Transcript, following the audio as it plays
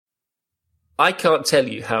I can't tell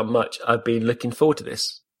you how much I've been looking forward to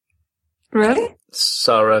this. Really?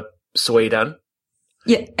 Sarah Sweden.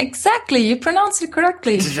 Yeah, exactly. You pronounced it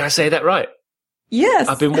correctly. Did I say that right? Yes.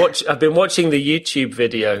 I've been watching the YouTube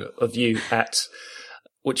video of you at,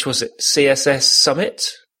 which was it? CSS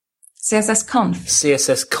Summit? CSS Conf.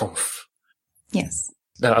 CSS Conf. Yes.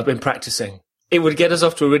 No, I've been practicing. It would get us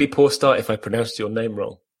off to a really poor start if I pronounced your name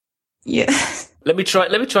wrong. Yeah. Let me try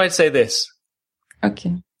and say this.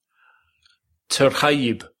 Okay.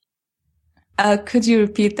 Terhayib. Could you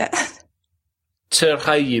repeat that?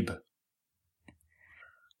 Terhayib.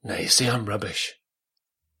 No, you see, I'm rubbish.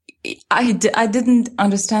 I didn't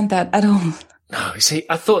understand that at all. No, you see,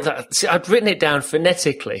 I thought that, I'd written it down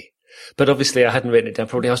phonetically, but obviously I hadn't written it down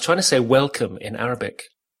properly. I was trying to say welcome in Arabic.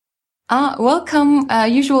 Welcome.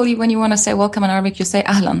 Usually when you want to say welcome in Arabic, you say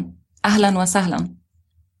ahlan. Ahlan wa sahlan.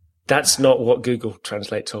 That's not what Google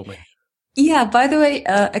Translate told me. Yeah, by the way,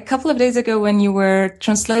 a couple of days ago when you were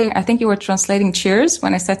translating, I think you were translating cheers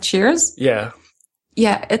when I said cheers. Yeah.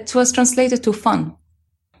 Yeah, it was translated to fun.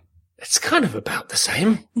 It's kind of about the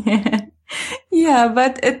same. Yeah,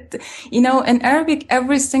 but in Arabic,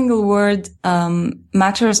 every single word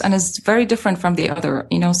matters and is very different from the other.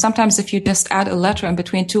 Sometimes if you just add a letter in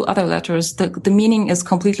between two other letters, the meaning is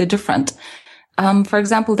completely different. For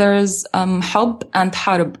example, there is hub and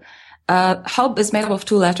harb. Hub is made up of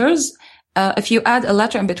two letters. If you add a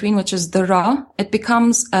letter in between, which is the ra, it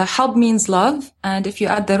becomes hub means love, and if you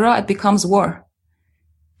add the ra, it becomes war.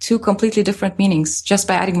 Two completely different meanings just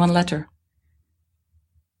by adding one letter.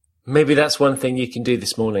 Maybe that's one thing you can do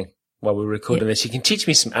this morning while we're recording this. You can teach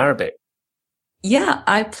me some Arabic. Yeah,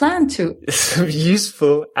 I plan to. Some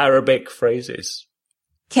useful Arabic phrases.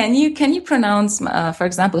 Can you pronounce, for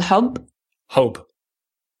example, hub? Hub.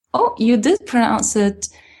 Oh, you did pronounce it.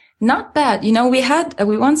 Not bad.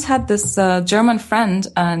 We once had this German friend,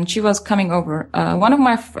 and she was coming over. One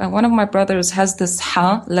of my brothers has this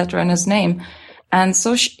ha letter in his name, and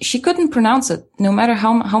so she couldn't pronounce it. No matter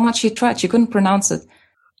how much she tried, she couldn't pronounce it.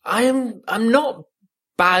 I'm not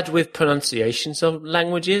bad with pronunciations of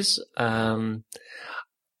languages. I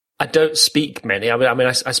don't speak many.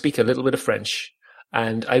 I speak a little bit of French,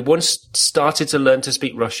 and I once started to learn to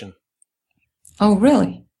speak Russian. Oh,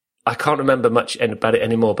 really? I can't remember much about it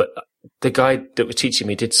anymore, but the guy that was teaching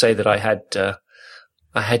me did say that I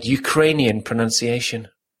had Ukrainian pronunciation.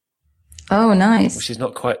 Oh, nice. Which is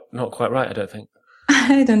not quite right, I don't think.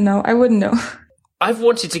 I don't know. I wouldn't know. I've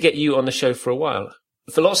wanted to get you on the show for a while,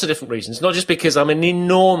 for lots of different reasons, not just because I'm an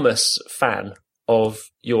enormous fan of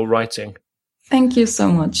your writing. Thank you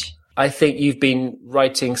so much. I think you've been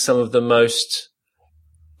writing some of the most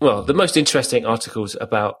interesting articles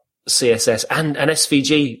about CSS and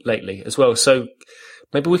SVG lately as well. So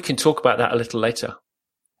maybe we can talk about that a little later.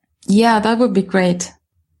 Yeah, that would be great.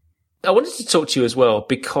 I wanted to talk to you as well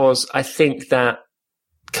because I think that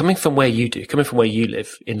coming from where you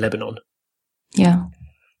live in Lebanon. Yeah.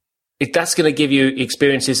 That's going to give you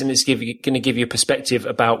experiences and it's going to give you a perspective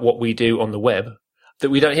about what we do on the web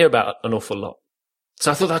that we don't hear about an awful lot.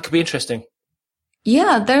 So I thought that could be interesting.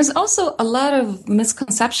 Yeah, there's also a lot of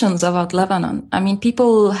misconceptions about Lebanon. I mean,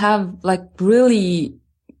 people have really,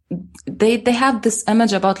 they have this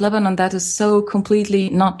image about Lebanon that is so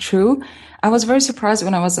completely not true. I was very surprised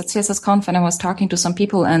when I was at CSS Conf and I was talking to some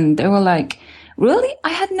people and they were like, really? I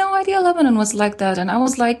had no idea Lebanon was like that. And I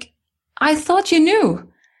was like, I thought you knew.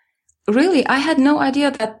 Really, I had no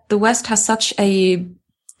idea that the West has such a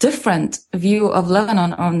different view of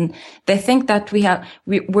Lebanon. They think that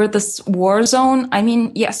we're this war zone. I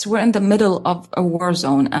mean, yes, we're in the middle of a war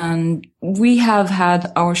zone and we have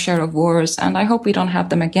had our share of wars and I hope we don't have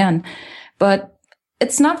them again. But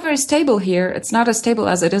it's not very stable here. It's not as stable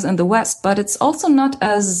as it is in the West, but it's also not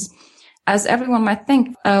as everyone might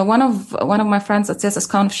think. One of my friends at CSS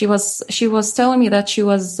Conf, she was telling me that she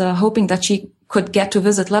was hoping that she could get to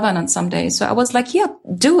visit Lebanon someday. So I was like, yeah,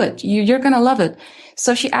 do it. You're going to love it.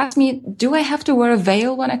 So she asked me, do I have to wear a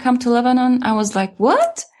veil when I come to Lebanon? I was like,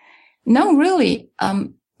 what? No, really.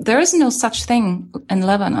 There is no such thing in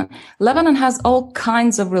Lebanon. Lebanon has all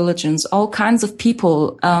kinds of religions, all kinds of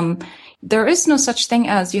people. There is no such thing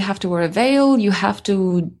as you have to wear a veil, you have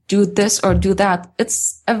to do this or do that.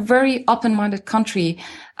 It's a very open-minded country.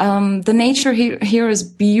 The nature here is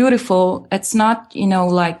beautiful. It's not,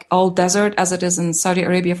 like all desert as it is in Saudi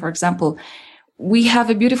Arabia, for example. We have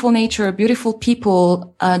a beautiful nature, beautiful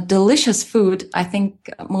people, delicious food. I think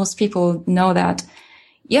most people know that.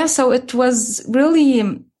 Yeah, so it was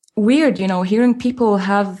really weird, hearing people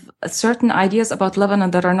have certain ideas about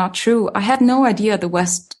Lebanon that are not true. I had no idea the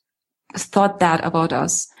West thought that about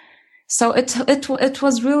us. So it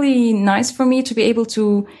was really nice for me to be able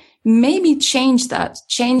to maybe change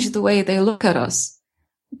the way they look at us.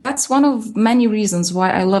 That's one of many reasons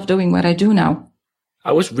why I love doing what I do now.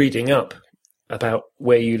 I was reading up about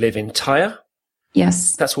where you live in Tyre.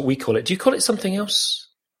 Yes. That's what we call it. Do you call it something else?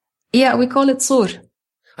 Yeah, we call it Sur.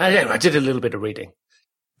 I know. I did a little bit of reading.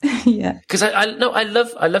 Yeah. Because I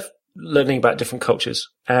love learning about different cultures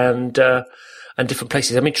and different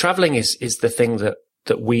places. I mean, traveling is the thing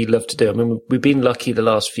that we love to do. I mean, we've been lucky the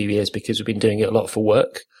last few years because we've been doing it a lot for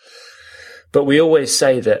work. But we always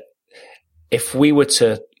say that if we were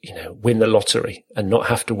to, win the lottery and not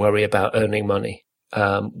have to worry about earning money,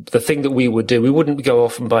 the thing that we would do, we wouldn't go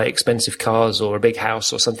off and buy expensive cars or a big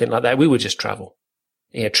house or something like that. We would just travel.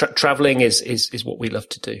 Traveling is what we love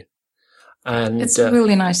to do. And it's a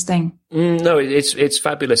really nice thing. No, it's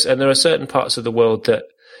fabulous. And there are certain parts of the world that,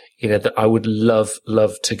 that I would love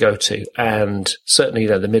to go to. And certainly,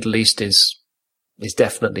 the Middle East is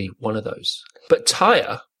definitely one of those. But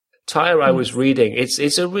Tyre, I was reading,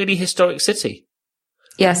 it's a really historic city.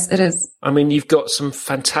 Yes, it is. I mean, you've got some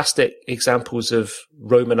fantastic examples of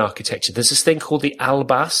Roman architecture. There's this thing called the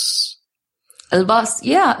Albas. Albas,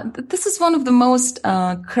 yeah. This is one of the most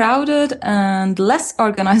crowded and less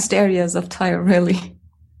organized areas of Tyre, really.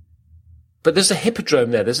 But there's a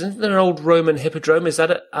hippodrome there. Isn't there an old Roman hippodrome? Is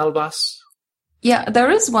that at Albas? Yeah, there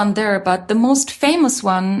is one there, but the most famous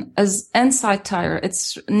one is inside Tyre.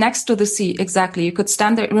 It's next to the sea, exactly. You could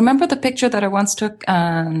stand there. Remember the picture that I once took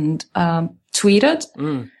and tweeted?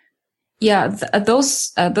 Mm. Yeah,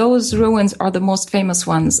 those ruins are the most famous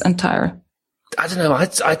ones in Tyre. I don't know.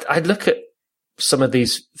 I'd look at some of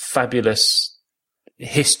these fabulous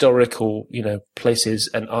historical, places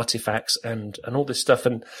and artifacts and all this stuff,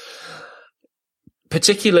 and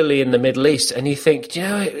particularly in the Middle East, and you think,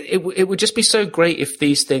 it would just be so great if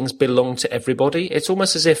these things belong to everybody. It's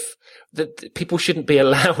almost as if that people shouldn't be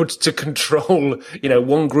allowed to control,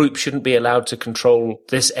 one group shouldn't be allowed to control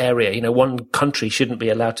this area. One country shouldn't be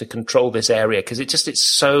allowed to control this area because it's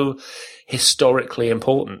so historically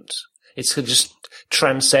important. It just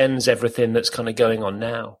transcends everything that's kind of going on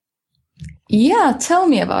now. Yeah, tell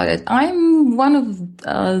me about it. I'm one of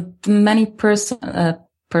the many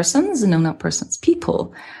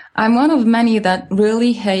people. I'm one of many that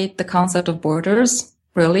really hate the concept of borders,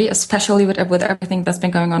 really, especially with everything that's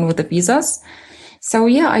been going on with the visas. So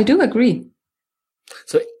yeah, I do agree.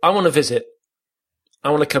 So I want to visit. I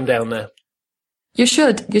want to come down there. You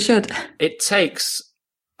should. It takes,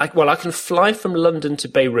 I can fly from London to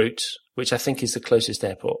Beirut, which I think is the closest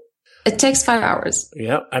airport. It takes 5 hours.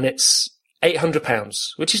 Yeah, and it's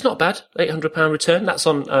 £800, which is not bad. £800 return. That's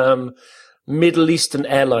on Middle Eastern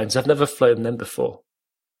Airlines. I've never flown them before.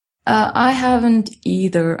 I haven't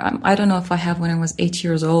either. I don't know if I have when I was 8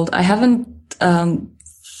 years old. I haven't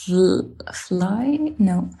fly?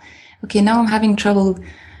 No. Okay, now I'm having trouble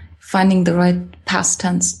finding the right past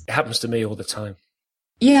tense. It happens to me all the time.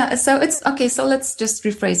 Yeah, so it's okay. So let's just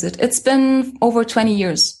rephrase it. It's been over 20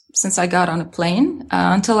 years since I got on a plane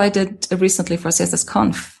until I did recently for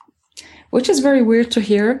CSSConf, which is very weird to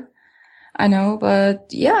hear. I know, but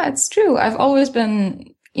yeah, it's true. I've always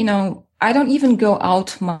been, I don't even go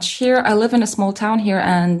out much here. I live in a small town here,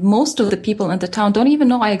 and most of the people in the town don't even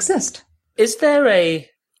know I exist. Is there a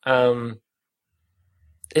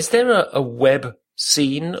web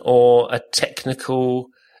scene or a technical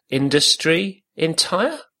industry in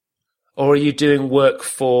Tyre? Or are you doing work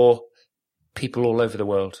for people all over the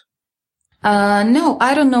world? No,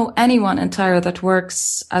 I don't know anyone in Tyre that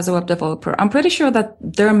works as a web developer. I'm pretty sure that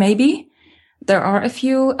there are a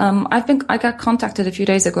few. I got contacted a few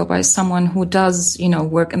days ago by someone who does,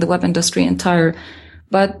 work in the web industry in Tyre,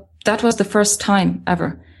 but that was the first time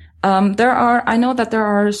ever. I know that there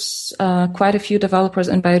are quite a few developers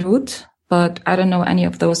in Beirut, but I don't know any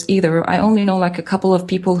of those either. I only know like a couple of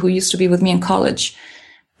people who used to be with me in college,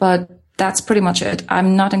 but that's pretty much it.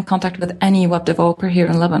 I'm not in contact with any web developer here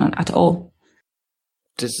in Lebanon at all.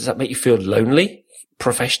 Does that make you feel lonely?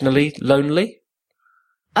 Professionally lonely?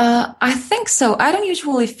 I think so. I don't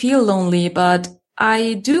usually feel lonely, but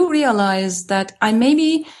I do realize that I may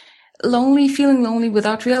be feeling lonely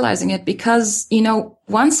without realizing it because,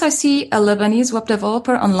 once I see a Lebanese web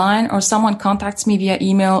developer online or someone contacts me via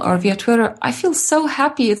email or via Twitter, I feel so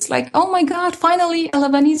happy. It's like, oh my God, finally a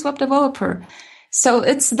Lebanese web developer. So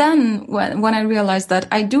it's then when I realize that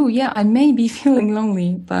I may be feeling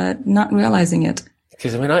lonely, but not realizing it.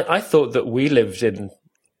 Because I thought that we lived in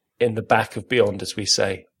the back of beyond, as we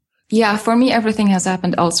say. Yeah, for me, everything has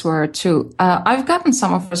happened elsewhere too. I've gotten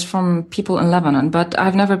some offers from people in Lebanon, but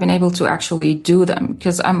I've never been able to actually do them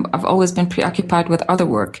because I've always been preoccupied with other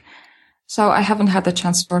work. So I haven't had the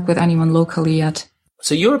chance to work with anyone locally yet.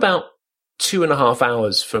 So you're about 2.5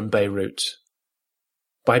 hours from Beirut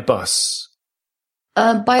by bus.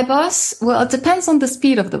 By bus, well, it depends on the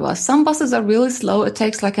speed of the bus. Some buses are really slow. It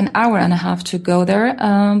takes like an hour and a half to go there.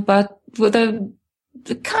 But with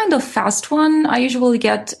the kind of fast one, I usually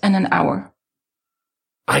get in an hour.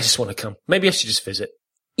 I just want to come. Maybe I should just visit.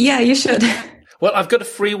 Yeah, you should. Well, I've got a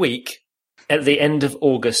free week at the end of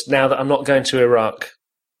August now that I'm not going to Iraq.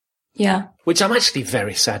 Yeah. Which I'm actually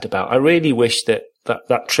very sad about. I really wish that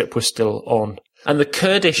trip was still on. And the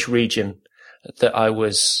Kurdish region that I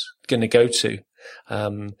was going to go to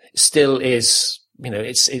still is,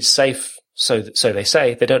 it's safe. So they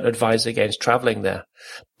say. They don't advise against traveling there.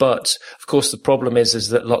 But of course, the problem is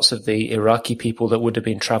that lots of the Iraqi people that would have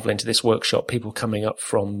been traveling to this workshop, people coming up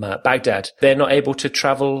from Baghdad, they're not able to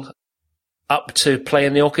travel up to play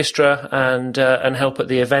in the orchestra and help at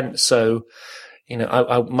the event. So,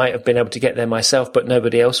 I might have been able to get there myself, but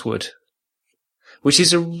nobody else would, which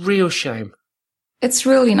is a real shame. It's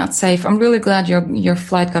really not safe. I'm really glad your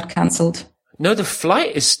flight got cancelled. No, the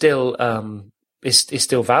flight is still is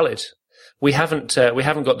still valid. We haven't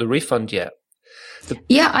got the refund yet.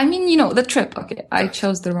 The trip. Okay, I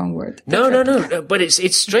chose the wrong word. No. But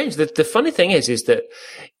it's strange. The funny thing is that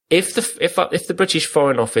if the British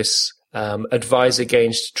Foreign Office advise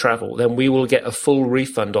against travel, then we will get a full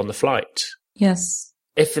refund on the flight. Yes.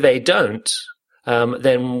 If they don't,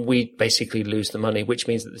 then we basically lose the money, which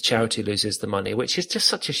means that the charity loses the money, which is just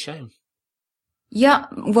such a shame. Yeah.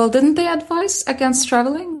 Well, didn't they advise against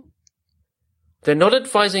traveling? They're not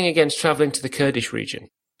advising against traveling to the Kurdish region.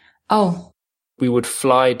 Oh. We would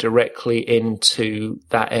fly directly into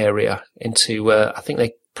that area, into, I think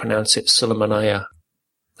they pronounce it Sulaymaniyah.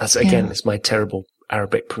 That's, again, it's my terrible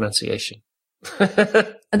Arabic pronunciation.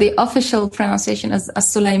 The official pronunciation is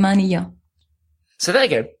As-Sulaymaniyah. Say that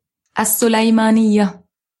again. As-Sulaymaniyah.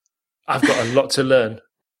 I've got a lot to learn.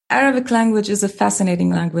 Arabic language is a fascinating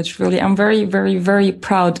language, really. I'm very, very, very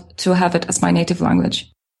proud to have it as my native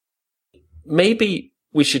language. Maybe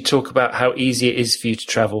we should talk about how easy it is for you to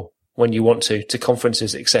travel when you want to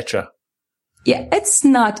conferences, etc. Yeah, it's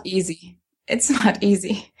not easy. It's not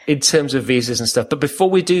easy. In terms of visas and stuff. But before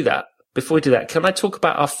we do that, can I talk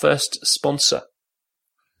about our first sponsor?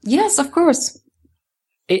 Yes, of course.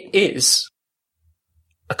 It is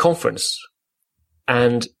a conference.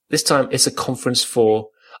 And this time it's a conference for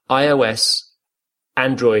iOS,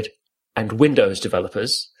 Android, and Windows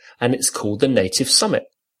developers. And it's called the Native Summit.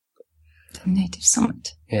 The Native Summit.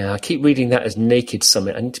 Yeah, I keep reading that as Naked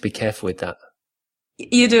Summit. I need to be careful with that.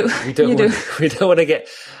 You do. We don't want to get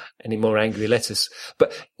any more angry letters.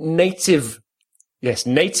 But Native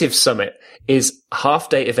Summit is a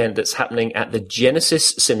half-day event that's happening at the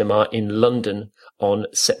Genesis Cinema in London on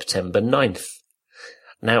September 9th.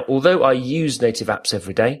 Now, although I use native apps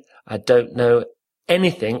every day, I don't know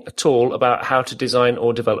anything at all about how to design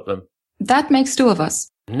or develop them. That makes two of us.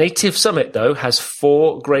 Native Summit, though, has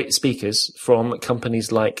 4 great speakers from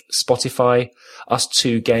companies like Spotify,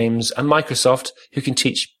 Us2 Games, and Microsoft who can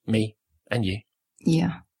teach me and you.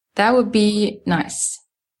 Yeah, that would be nice.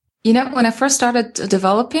 When I first started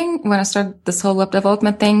when I started this whole web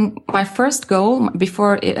development thing, my first goal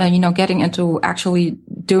before, getting into actually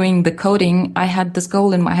doing the coding, I had this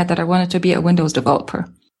goal in my head that I wanted to be a Windows developer.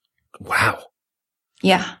 Wow.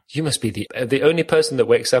 Yeah. You must be the only person that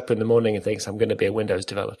wakes up in the morning and thinks, I'm going to be a Windows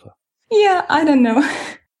developer. Yeah, I don't know.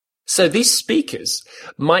 So these speakers,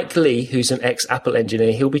 Mike Lee, who's an ex-Apple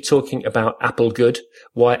engineer, he'll be talking about Apple Good,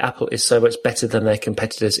 why Apple is so much better than their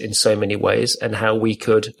competitors in so many ways, and how we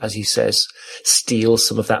could, as he says, steal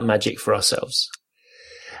some of that magic for ourselves.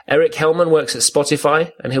 Eric Hellman works at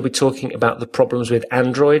Spotify, and he'll be talking about the problems with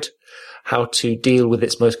Android, how to deal with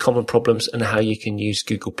its most common problems, and how you can use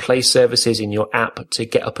Google Play services in your app to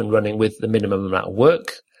get up and running with the minimum amount of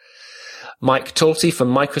work. Mike Talty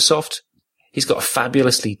from Microsoft, he's got a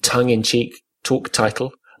fabulously tongue-in-cheek talk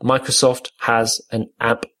title. Microsoft has an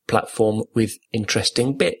app platform with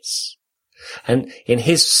interesting bits. And in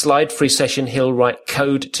his slide-free session, he'll write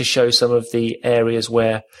code to show some of the areas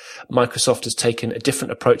where Microsoft has taken a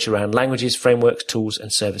different approach around languages, frameworks, tools,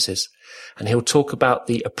 and services. And he'll talk about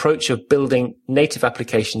the approach of building native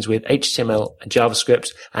applications with HTML and JavaScript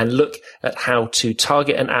and look at how to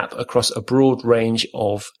target an app across a broad range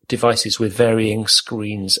of devices with varying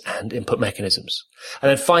screens and input mechanisms. And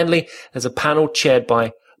then finally, there's a panel chaired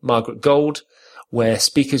by Margaret Gold, where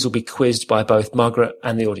speakers will be quizzed by both Margaret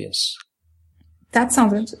and the audience. That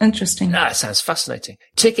sounds interesting. That sounds fascinating.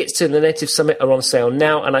 Tickets to the Native Summit are on sale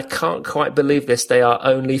now, and I can't quite believe this. They are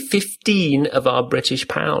only 15 of our British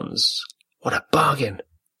pounds. What a bargain.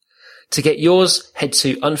 To get yours, head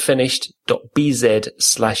to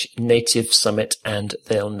unfinished.bz/native summit and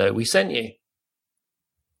they'll know we sent you.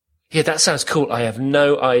 Yeah, that sounds cool. I have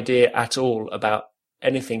no idea at all about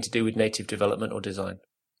anything to do with native development or design.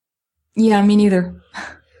 Yeah, me neither.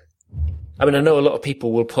 I mean, I know a lot of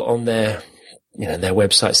people will put on their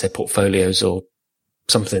websites, their portfolios or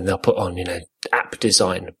something they'll put on, app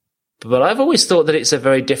design. But I've always thought that it's a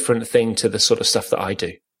very different thing to the sort of stuff that I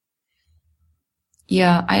do.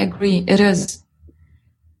 Yeah, I agree. It is.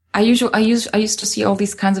 I used to see all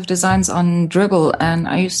these kinds of designs on Dribbble, and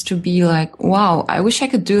I used to be like, wow, I wish I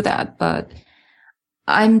could do that, but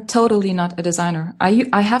I'm totally not a designer.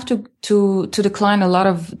 I have to decline a lot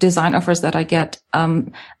of design offers that I get.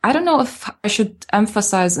 I don't know if I should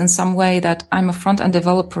emphasize in some way that I'm a front-end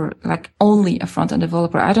developer, like only a front-end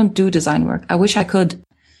developer. I don't do design work. I wish I could.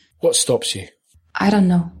 What stops you? I don't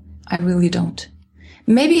know. I really don't.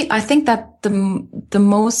 Maybe I think that the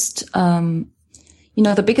most,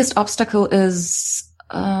 the biggest obstacle is,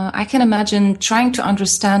 I can imagine trying to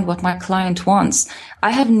understand what my client wants.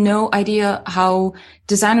 I have no idea how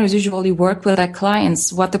designers usually work with their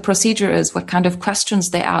clients, what the procedure is, what kind of questions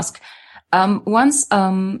they ask. Once,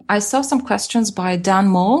 I saw some questions by Dan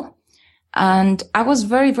Moll, and I was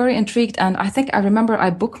very, very intrigued. And I think I remember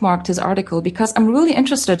I bookmarked his article because I'm really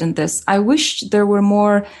interested in this. I wish there were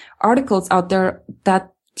more articles out there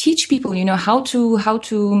that teach people, how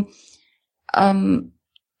to,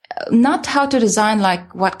 not how to design,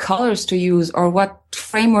 like what colors to use or what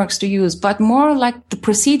frameworks to use, but more like the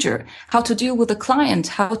procedure, how to deal with the client,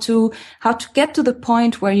 how to get to the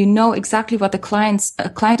point where exactly what the client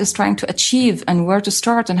is trying to achieve and where to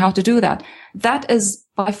start and how to do that. That is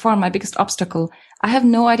by far my biggest obstacle. I have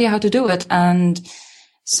no idea how to do it. And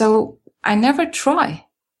so I never try.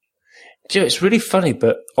 It's really funny,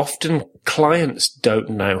 but often clients don't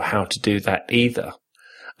know how to do that either.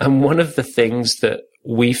 And one of the things that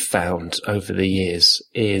we've found over the years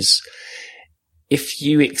is if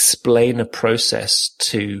you explain a process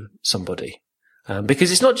to somebody,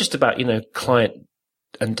 because it's not just about, client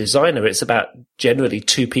and designer, it's about generally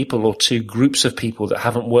two people or two groups of people that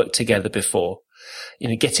haven't worked together before,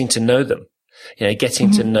 getting to know them,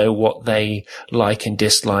 getting to know what they like and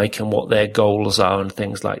dislike and what their goals are and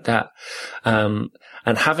things like that. And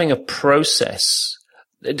having a process,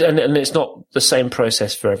 and it's not the same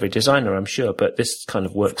process for every designer, I'm sure, but this kind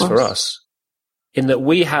of works for us in that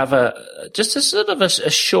we have just a sort of a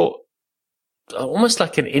short, almost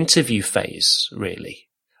like an interview phase, really.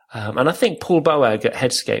 And I think Paul Boag at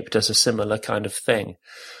Headscape does a similar kind of thing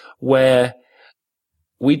where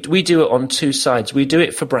we do it on two sides. We do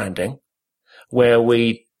it for branding, where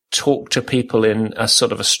we talk to people in a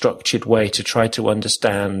sort of a structured way to try to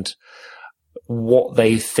understand what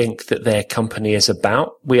they think that their company is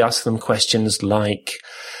about. We ask them questions like,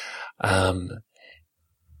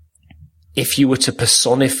 if you were to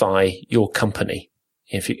personify your company,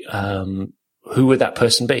 who would that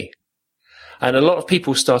person be? And a lot of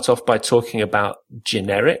people start off by talking about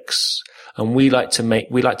generics, and we like to make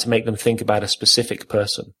them think about a specific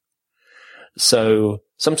person. So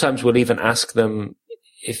sometimes we'll even ask them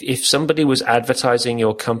if somebody was advertising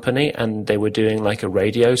your company and they were doing like a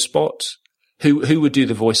radio spot, who would do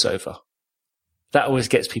the voiceover? That always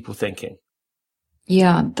gets people thinking.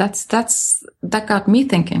 Yeah, that got me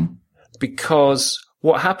thinking. Because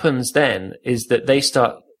what happens then is that they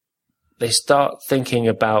start thinking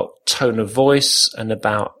about tone of voice and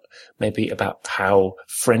about how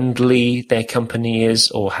friendly their company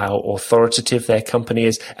is or how authoritative their company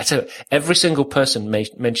is. And so every single person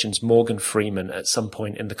mentions Morgan Freeman at some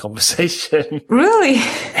point in the conversation. Really?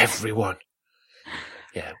 Everyone.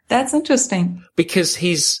 Yeah. That's interesting. Because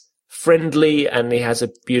he's friendly and he has a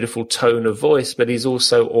beautiful tone of voice, but he's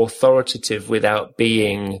also authoritative without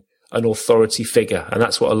being an authority figure. And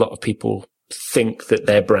that's what a lot of people think that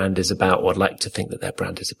their brand is about, or like to think that their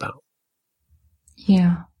brand is about.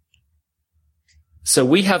 Yeah. So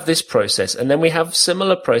we have this process, and then we have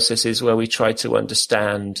similar processes where we try to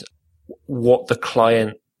understand what the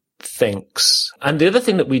client thinks. And the other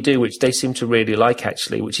thing that we do, which they seem to really like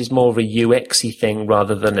actually, which is more of a UX-y thing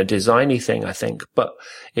rather than a design-y thing, I think, but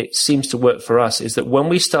it seems to work for us, is that when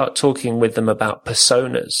we start talking with them about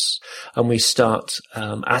personas and we start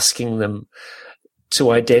asking them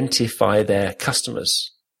to identify their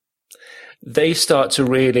customers, they start to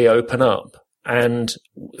really open up. And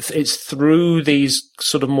it's through these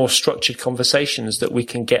sort of more structured conversations that we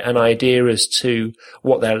can get an idea as to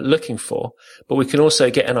what they're looking for, but we can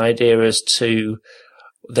also get an idea as to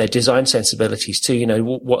their design sensibilities too,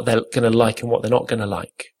 what they're going to like and what they're not going to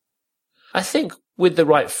like. I think with the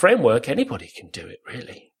right framework, anybody can do it,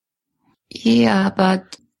 really. Yeah,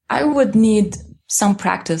 but I would need some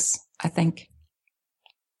practice, I think.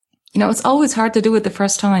 It's always hard to do it the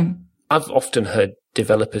first time. I've often heard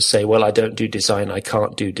developers say, well, I don't do design, I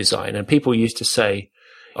can't do design. And people used to say,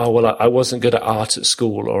 oh, well, I wasn't good at art at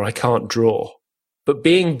school, or I can't draw. But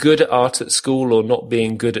being good at art at school or not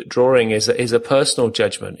being good at drawing is a personal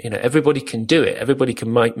judgment. Everybody can do it. Everybody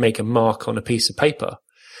can make a mark on a piece of paper.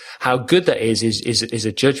 How good that is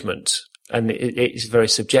a judgment, and it's very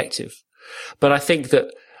subjective. But I think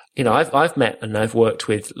that, I've met and I've worked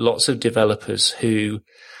with lots of developers who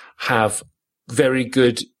have very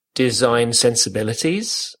good design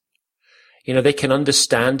sensibilities. They can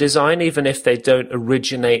understand design even if they don't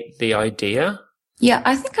originate the idea. Yeah,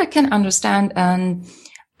 I think I can understand. And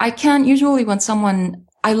I can usually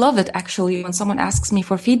I love it actually when someone asks me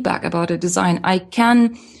for feedback about a design. I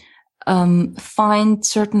can find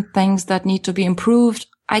certain things that need to be improved.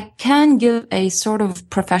 I can give a sort of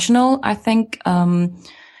professional, I think,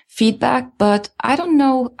 feedback, but I don't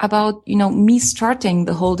know about, me starting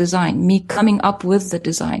the whole design, me coming up with the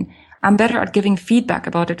design. I'm better at giving feedback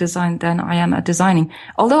about a design than I am at designing.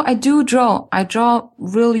 Although I do draw. I draw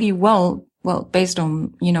really well, based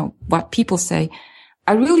on, what people say.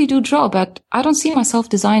 I really do draw, but I don't see myself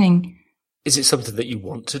designing. Is it something that you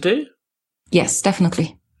want to do? Yes,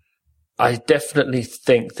 definitely. I definitely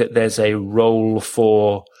think that there's a role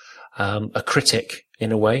for a critic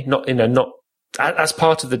in a way, not as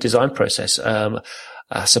part of the design process.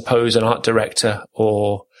 I suppose an art director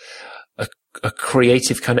or a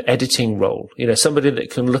creative kind of editing role, somebody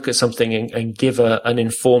that can look at something and give an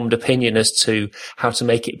informed opinion as to how to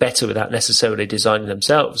make it better without necessarily designing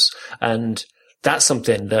themselves. And that's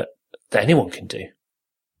something that anyone can do.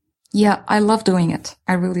 Yeah, I love doing it.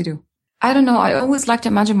 I really do. I don't know. I always like to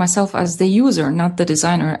imagine myself as the user, not the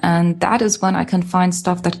designer. And that is when I can find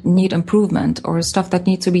stuff that need improvement or stuff that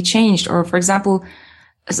needs to be changed. Or, for example,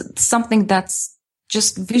 something that's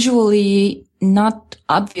just visually not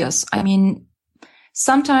obvious. I mean,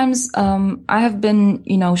 sometimes, I have been,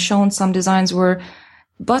 shown some designs where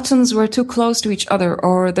buttons were too close to each other,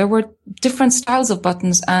 or there were different styles of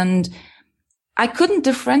buttons, and I couldn't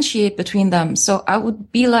differentiate between them. So I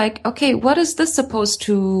would be like, okay, what is this supposed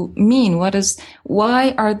to mean?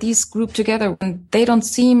 Why are these grouped together when they don't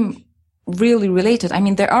seem really related? I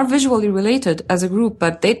mean, they are visually related as a group,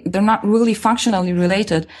 but they're not really functionally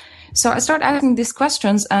related. So I start asking these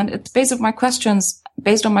questions, and it's based on my questions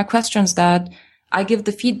that I give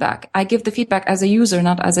the feedback. I give the feedback as a user,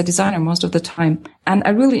 not as a designer most of the time. And I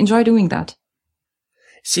really enjoy doing that.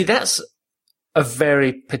 See, that's a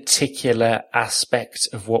very particular aspect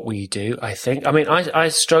of what we do, I think. I mean, I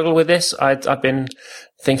struggle with this. I've been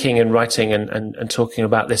thinking and writing and talking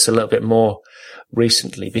about this a little bit more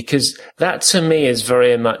recently, because that to me is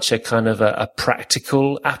very much a kind of a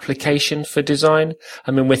practical application for design.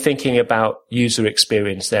 I mean, we're thinking about user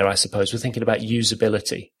experience there, I suppose. We're thinking about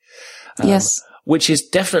usability. Yes. Which is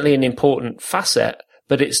definitely an important facet,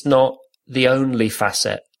 but it's not the only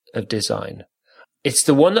facet of design. It's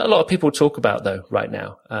the one that a lot of people talk about though right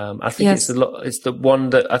now. I think yes. it's the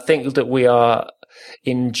one that I think that we are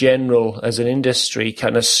in general as an industry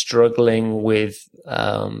kind of struggling with,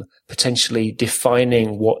 potentially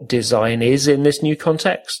defining what design is in this new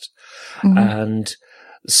context. Mm-hmm. And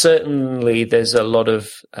certainly there's a lot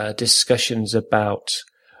of discussions about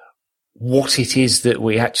what it is that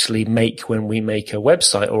we actually make when we make a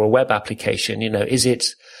website or a web application.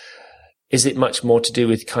 Is it much more to do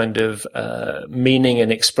with kind of meaning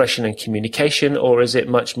and expression and communication, or is it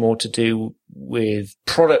much more to do with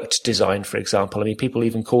product design, for example? I mean, people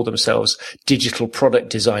even call themselves digital product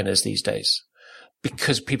designers these days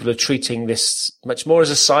because people are treating this much more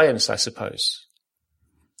as a science, I suppose.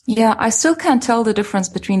 Yeah, I still can't tell the difference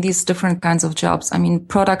between these different kinds of jobs. I mean,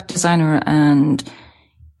 product designer and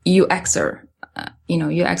UXer.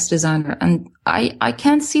 UX designer. And I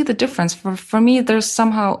can't see the difference. For me, they're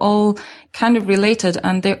somehow all kind of related,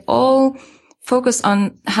 and they all focus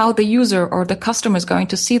on how the user or the customer is going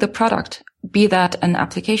to see the product, be that an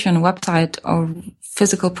application, website, or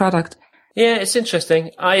physical product. Yeah, it's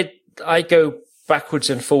interesting. I go backwards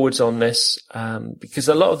and forwards on this, because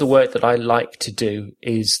a lot of the work that I like to do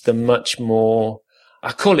is the much more,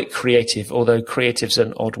 I call it creative, although creative's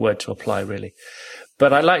an odd word to apply really.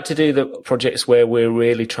 But I like to do the projects where we're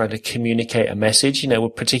really trying to communicate a message,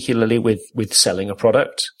 particularly with selling a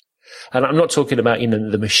product. And I'm not talking about,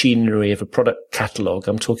 the machinery of a product catalog.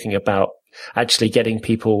 I'm talking about actually getting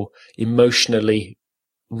people emotionally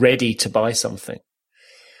ready to buy something.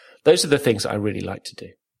 Those are the things I really like to do.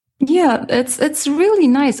 Yeah, it's really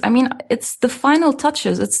nice. I mean, it's the final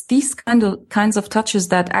touches. It's these kinds of touches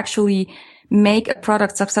that actually make a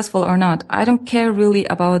product successful or not. I don't care really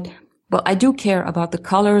about, well, I do care about the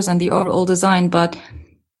colors and the overall design, but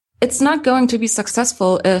it's not going to be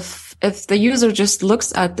successful if the user just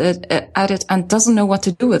looks at it and doesn't know what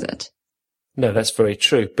to do with it. No, that's very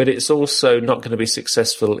true. But it's also not going to be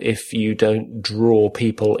successful if you don't draw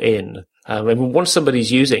people in. And once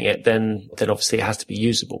somebody's using it, then obviously it has to be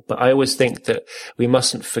usable. But I always think that we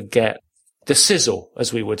mustn't forget the sizzle,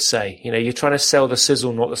 as we would say. You know, you're trying to sell the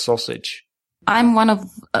sizzle, not the sausage. I'm one of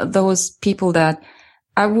those people that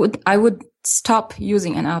I would stop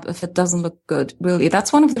using an app if it doesn't look good. Really,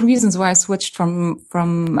 that's one of the reasons why I switched from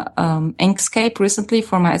Inkscape recently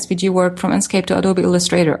for my SVG work, from Inkscape to Adobe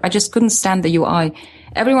Illustrator. I just couldn't stand the UI.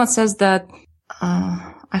 Everyone says that.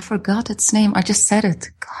 I forgot its name. I just said it.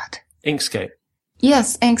 God. Inkscape.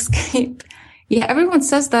 Yes, Inkscape. Yeah, everyone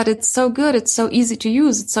says that it's so good, it's so easy to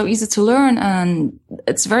use, it's so easy to learn, and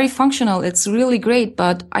it's very functional, it's really great,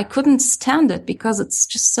 but I couldn't stand it because it's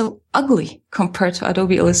just so ugly compared to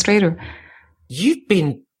Adobe Illustrator. You've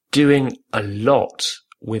been doing a lot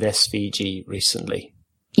with SVG recently.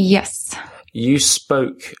 Yes. You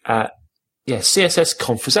spoke at CSS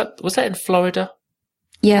Conf. Was that in Florida?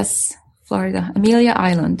 Yes, Florida, Amelia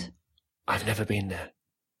Island. I've never been there.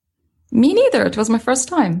 Me neither. It was my first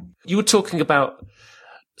time. You were talking about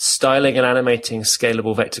styling and animating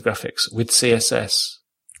scalable vector graphics with CSS.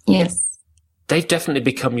 Yes. They've definitely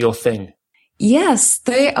become your thing. Yes,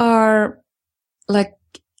 they are like,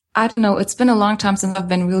 I don't know, it's been a long time since I've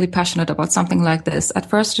been really passionate about something like this. At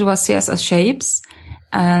first it was CSS shapes.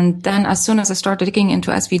 And then as soon as I started digging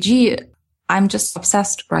into SVG, I'm just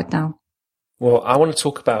obsessed right now. Well, I want to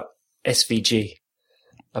talk about SVG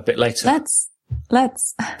a bit later.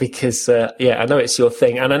 Let's. Because, I know it's your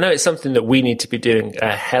thing. And I know it's something that we need to be doing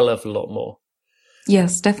a hell of a lot more.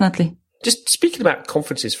 Yes, definitely. Just speaking about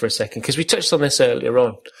conferences for a second, because we touched on this earlier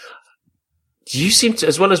on. You seem to,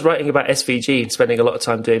 as well as writing about SVG and spending a lot of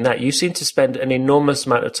time doing that, you seem to spend an enormous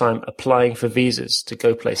amount of time applying for visas to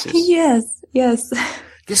go places. Yes.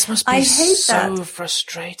 This must be so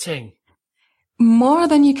frustrating. More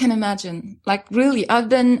than you can imagine. Like really, I've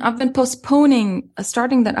been postponing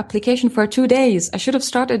starting that application for 2 days. I should have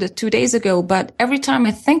started it 2 days ago, but every time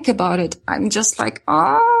I think about it, I'm just like,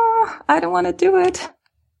 I don't want to do it.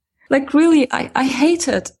 Like really, I hate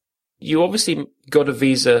it. You obviously got a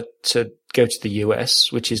visa to go to the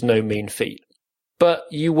US, which is no mean feat, but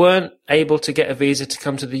you weren't able to get a visa to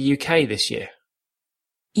come to the UK this year.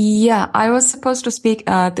 Yeah, I was supposed to speak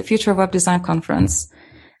at the Future of Web Design conference.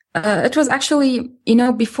 It was actually,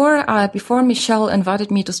 before Michelle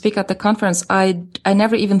invited me to speak at the conference, I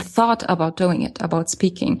never even thought about doing it, about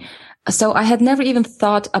speaking. So I had never even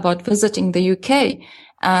thought about visiting the UK.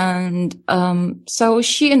 And, so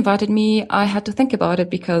she invited me. I had to think about it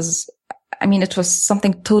because, it was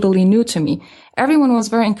something totally new to me. Everyone was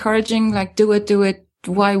very encouraging, like, do it.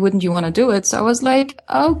 Why wouldn't you want to do it? So I was like,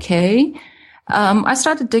 okay. I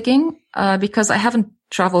started digging, because I haven't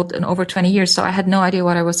traveled in over 20 years, so I had no idea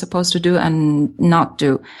what I was supposed to do and not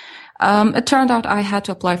do. It turned out I had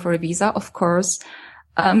to apply for a visa, of course.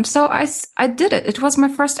 So I did it. It was my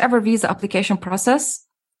first ever visa application process.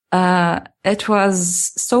 It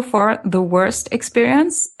was so far the worst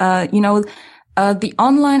experience. The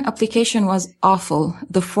online application was awful.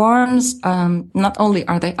 The forms, not only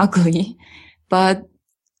are they ugly, but,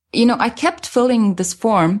 I kept filling this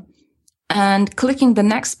form and clicking the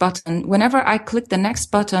next button. Whenever I click the next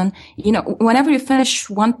button, whenever you finish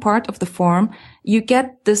one part of the form, you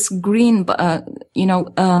get this green, the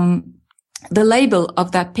label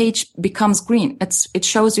of that page becomes green. It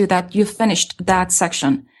shows you that you finished that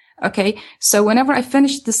section. Okay. So whenever I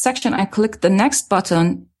finished this section, I click the next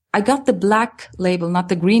button. I got the black label, not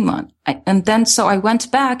the green one. So I went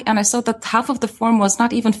back and I saw that half of the form was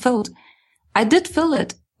not even filled. I did fill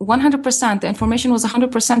it 100%. The information was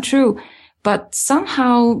 100% true. But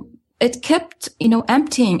somehow it kept,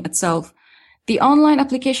 emptying itself. The online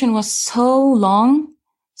application was so long,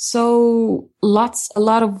 a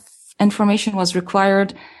lot of information was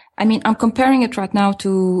required. I'm comparing it right now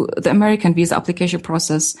to the American visa application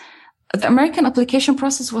process. The American application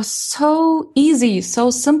process was so easy, so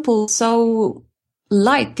simple, so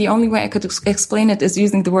light. The only way I could explain it is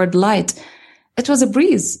using the word light. It was a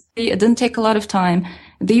breeze. It didn't take a lot of time.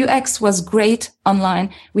 The UX was great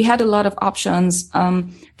online. We had a lot of options.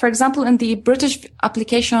 For example, in the British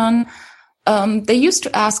application, they used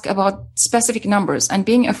to ask about specific numbers. And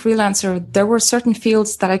being a freelancer, there were certain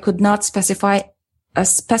fields that I could not specify a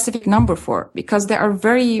specific number for because they are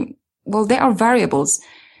variables.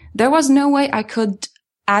 There was no way I could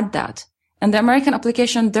add that. In the American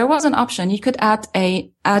application, there was an option. You could add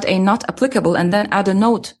a not applicable and then add a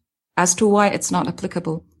note as to why it's not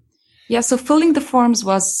applicable. Yeah, so filling the forms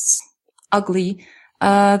was ugly.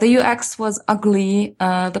 The UX was ugly.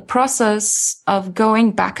 The process of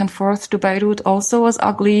going back and forth to Beirut also was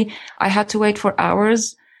ugly. I had to wait for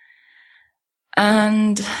hours.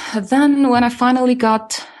 And then when I finally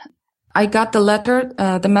got the letter,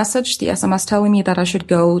 the message, the SMS telling me that I should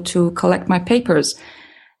go to collect my papers.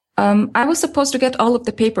 I was supposed to get all of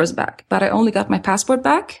the papers back, but I only got my passport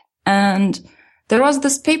back. And there was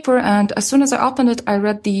this paper, and as soon as I opened it, I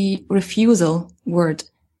read the refusal word.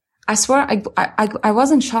 I swear I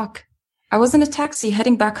was in shock. I was in a taxi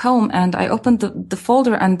heading back home, and I opened the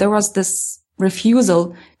folder, and there was this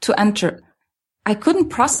refusal to enter. I couldn't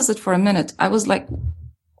process it for a minute. I was like,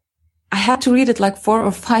 I had to read it like 4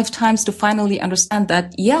 or 5 times to finally understand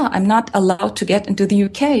that, yeah, I'm not allowed to get into the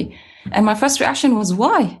UK. And my first reaction was,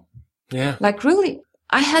 why? Yeah. Like, really,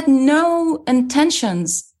 I had no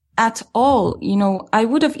intentions at all. You know, I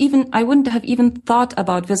wouldn't have even thought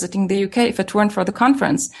about visiting the UK if it weren't for the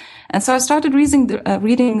conference. And so I started reading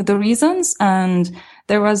the reasons, and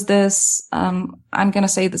there was this, I'm going to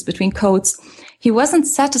say this between quotes. He wasn't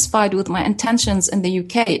satisfied with my intentions in the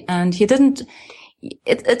UK, and he didn't,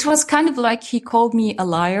 it was kind of like he called me a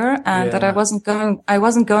liar, and that I wasn't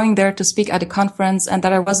going there to speak at a conference, and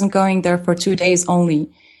that I wasn't going there for 2 days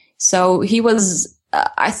only. So he was,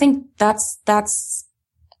 I think that's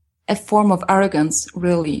a form of arrogance,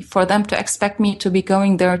 really, for them to expect me to be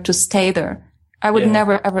going there to stay there. I would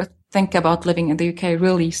never, ever think about living in the UK,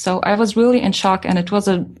 really. So I was really in shock, and it was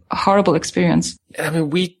a horrible experience. I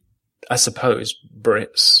mean, I suppose,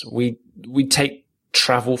 Brits, we take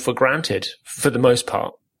travel for granted for the most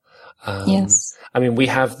part. Yes. I mean, we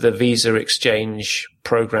have the visa exchange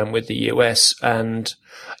program with the US, and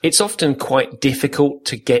it's often quite difficult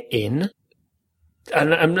to get in.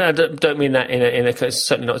 And I don't mean that in a it's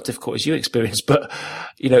certainly not as difficult as you experience, but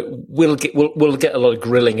you know, we'll get a lot of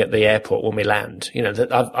grilling at the airport when we land. You know,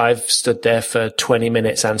 that I've stood there for 20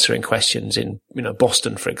 minutes answering questions in, you know,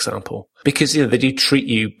 Boston, for example, because, you know, they do treat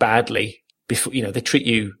you badly before, you know, they treat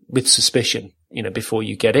you with suspicion, you know, before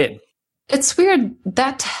you get in. It's weird.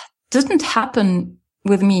 That didn't happen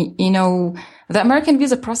with me. You know, the American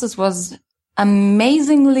visa process was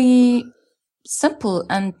amazingly simple,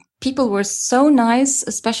 and people were so nice,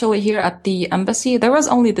 especially here at the embassy. There was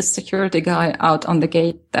only the security guy out on the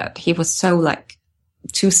gate that he was so like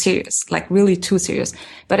too serious, like really too serious.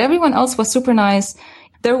 But everyone else was super nice.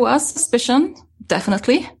 There was suspicion,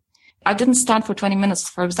 definitely. I didn't stand for 20 minutes,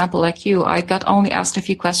 for example, like you. I got only asked a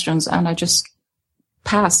few questions, and I just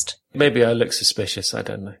passed. Maybe I look suspicious. I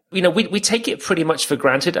don't know. You know, we take it pretty much for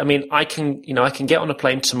granted. I mean, I can get on a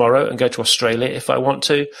plane tomorrow and go to Australia if I want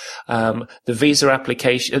to. The visa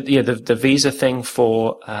application, the visa thing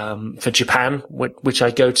for Japan, which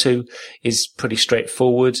I go to, is pretty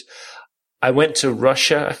straightforward. I went to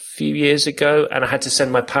Russia a few years ago, and I had to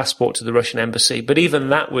send my passport to the Russian embassy. But even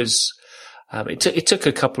that was, it took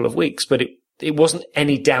a couple of weeks, but it wasn't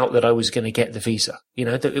any doubt that I was going to get the visa. You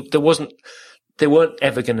know, they weren't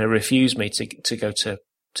ever going to refuse me to go to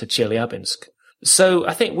Chelyabinsk. So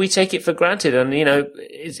I think we take it for granted. And, you know,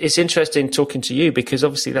 it's interesting talking to you, because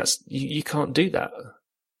obviously you can't do that.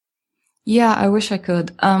 Yeah, I wish I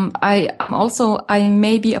could. I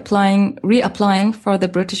may be reapplying for the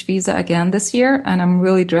British visa again this year, and I'm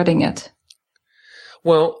really dreading it.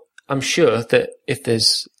 Well, I'm sure that if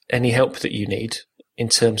there's any help that you need in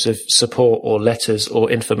terms of support or letters or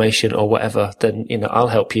information or whatever, then, you know, I'll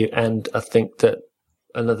help you. And I think that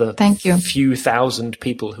another few thousand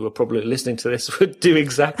people who are probably listening to this would do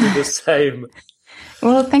exactly the same.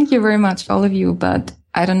 Well, thank you very much, all of you, but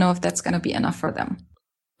I don't know if that's going to be enough for them.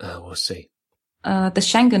 We'll see. The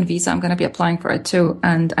Schengen visa, I'm going to be applying for it too.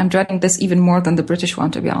 And I'm dreading this even more than the British one,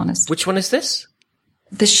 to be honest. Which one is this?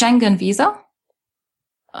 The Schengen visa.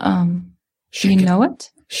 Do you know it?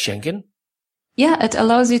 Schengen? Yeah, it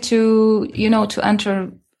allows you to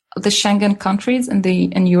enter the Schengen countries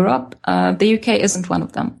in Europe. The UK isn't one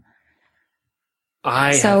of them.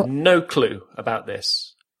 I have no clue about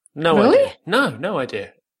this. No really? idea. No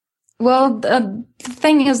idea. Well, the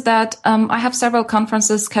thing is that I have several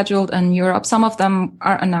conferences scheduled in Europe. Some of them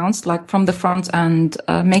are announced, like From the Front and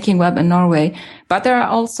Making Web in Norway. But there are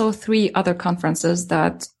also 3 other conferences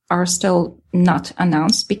that are still not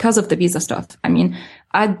announced because of the visa stuff. I mean,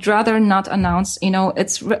 I'd rather not announce, you know,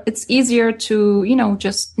 it's easier to, you know,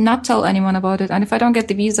 just not tell anyone about it. And if I don't get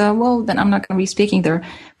the visa, well, then I'm not going to be speaking there.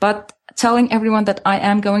 But telling everyone that I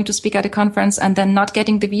am going to speak at a conference and then not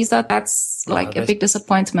getting the visa, that's like a big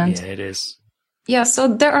disappointment. Yeah, it is. Yeah, so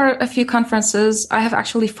there are a few conferences. I have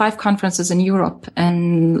actually 5 conferences in Europe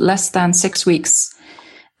in less than 6 weeks.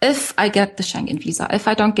 if I get the Schengen visa. If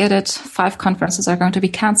I don't get it, 5 conferences are going to be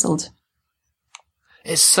cancelled.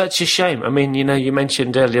 It's such a shame. I mean, you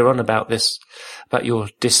mentioned earlier on about your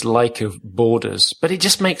dislike of borders, but it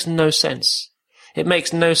just makes no sense. It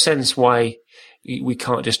makes no sense why we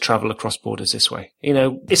can't just travel across borders this way.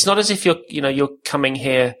 It's not as if you're coming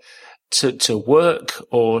here to work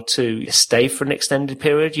or to stay for an extended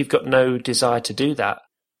period. You've got no desire to do that.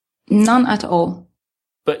 None at all.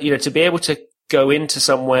 But, to be able to go into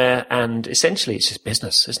somewhere and essentially it's just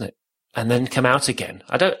business, isn't it? And then come out again.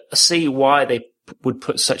 I don't see why they would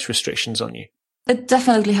put such restrictions on you. It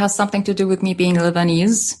definitely has something to do with me being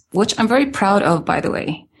Lebanese, which I'm very proud of, by the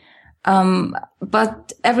way.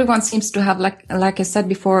 But everyone seems to have, like I said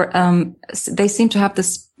before, they seem to have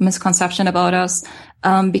this misconception about us,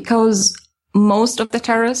 because most of the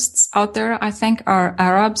terrorists out there, I think, are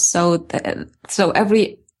Arabs. So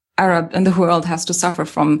every Arab in the world has to suffer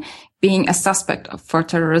from being a suspect for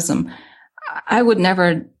terrorism. I would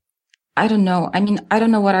never, I don't know. I mean, I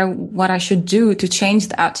don't know what I should do to change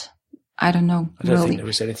that. I don't know. I don't think there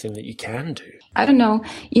is anything that you can do. I don't know.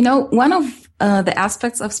 One of the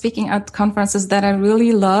aspects of speaking at conferences that I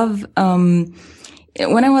really love, when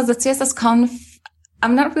I was at CSS Conf,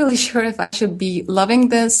 I'm not really sure if I should be loving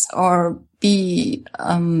this or be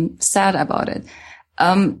sad about it.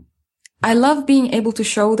 I love being able to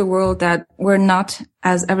show the world that we're not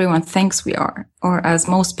as everyone thinks we are, or as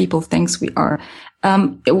most people thinks we are.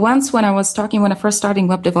 Once when I first started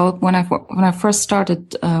web development, when I first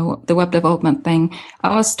started the web development thing,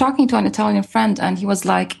 I was talking to an Italian friend, and he was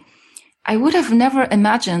like, I would have never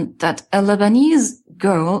imagined that a Lebanese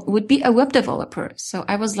girl would be a web developer. So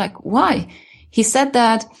I was like, why? He said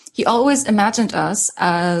that he always imagined us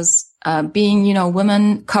as being,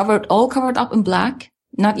 women all covered up in black.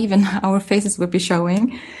 Not even our faces would be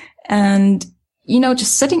showing. And,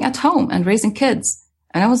 just sitting at home and raising kids.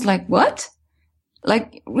 And I was like, what?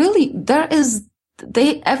 Like, really,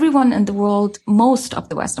 everyone in the world, most of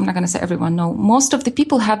the West, I'm not going to say everyone, no, most of the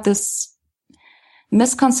people have this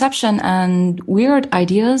misconception and weird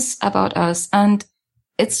ideas about us. And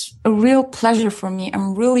it's a real pleasure for me.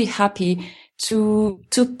 I'm really happy to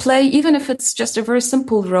play, even if it's just a very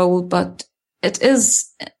simple role, but it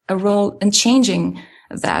is a role in changing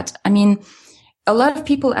that. I mean, a lot of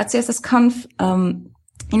people at CSS Conf,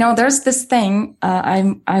 there's this thing,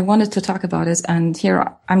 I wanted to talk about it, and here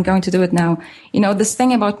I'm going to do it now. This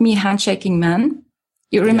thing about me handshaking men.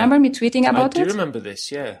 You remember me tweeting about it? I do remember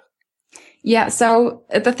this, yeah. Yeah, so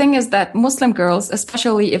the thing is that Muslim girls,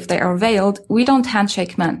 especially if they are veiled, we don't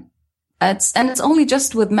handshake men. It's only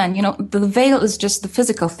just with men. The veil is just the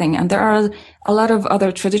physical thing, and there are a lot of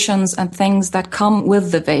other traditions and things that come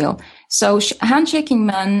with the veil. So handshaking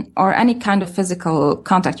men or any kind of physical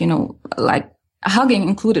contact, like hugging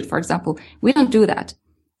included, for example, we don't do that.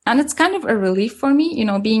 And it's kind of a relief for me,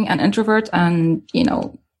 being an introvert and,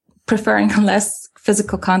 preferring less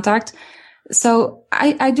physical contact. So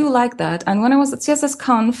I do like that. And when I was at CSS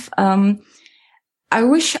Conf, I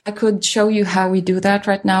wish I could show you how we do that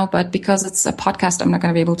right now, but because it's a podcast, I'm not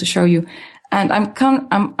going to be able to show you. And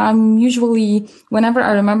I'm usually, whenever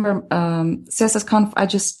I remember, CSS Conf, I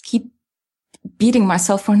just keep beating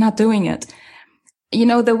myself for not doing it.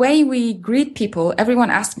 The way we greet people, everyone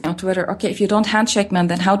asks me on Twitter, okay, if you don't handshake men,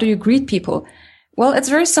 then how do you greet people? Well, it's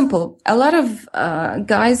very simple. A lot of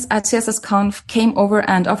guys at CSS Conf came over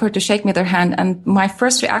and offered to shake me their hand. And my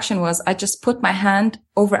first reaction was I just put my hand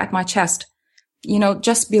over at my chest,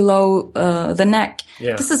 just below the neck.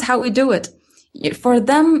 Yeah. This is how we do it. For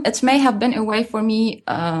them, it may have been a way for me,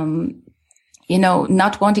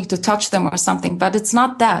 not wanting to touch them or something, but it's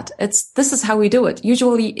not that. This is how we do it.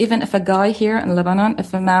 Usually, even if a guy here in Lebanon,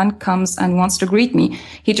 if a man comes and wants to greet me,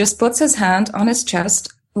 he just puts his hand on his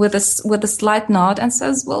chest with a slight nod and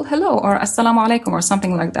says, well, hello, or assalamu alaikum, or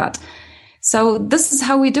something like that. So this is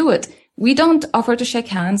how we do it. We don't offer to shake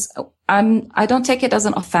hands. I don't take it as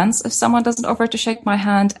an offense if someone doesn't offer to shake my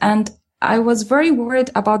hand. And I was very worried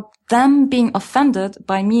about them being offended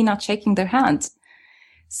by me not shaking their hand.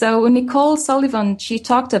 So Nicole Sullivan, she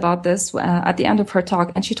talked about this at the end of her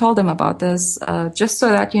talk, and she told them about this just so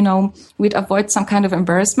that, we'd avoid some kind of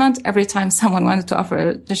embarrassment every time someone wanted to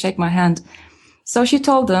offer to shake my hand. So she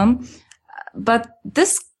told them, but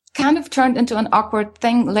this kind of turned into an awkward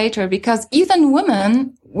thing later because even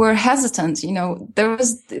women were hesitant.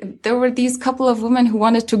 There were these couple of women who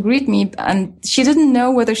wanted to greet me, and she didn't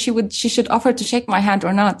know whether she should offer to shake my hand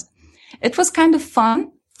or not. It was kind of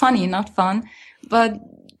funny, not fun, but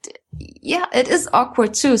yeah, it is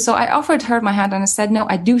awkward too. So I offered her my hand and I said, no,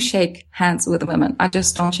 I do shake hands with women. I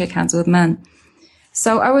just don't shake hands with men.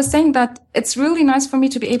 So I was saying that it's really nice for me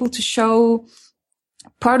to be able to show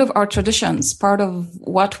part of our traditions, part of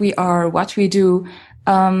what we are, what we do,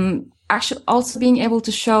 actually also being able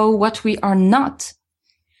to show what we are not.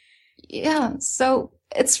 Yeah. So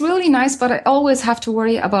it's really nice, but I always have to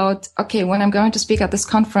worry about, okay, when I'm going to speak at this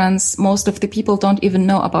conference, most of the people don't even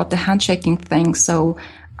know about the handshaking thing. So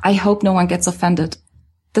I hope no one gets offended.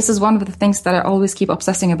 This is one of the things that I always keep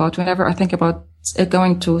obsessing about whenever I think about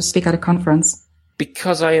going to speak at a conference.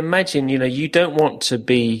 Because I imagine, you don't want to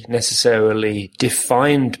be necessarily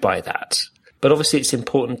defined by that. But obviously it's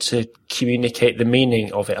important to communicate the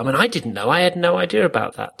meaning of it. I mean, I didn't know. I had no idea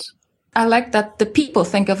about that. I like that the people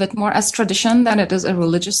think of it more as tradition than it is a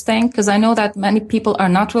religious thing, because I know that many people are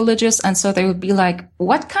not religious, and so they would be like,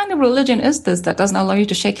 what kind of religion is this that doesn't allow you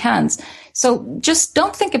to shake hands? So just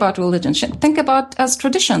don't think about religion. Think about as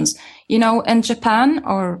traditions. In Japan,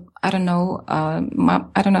 or I don't know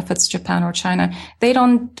if it's Japan or China,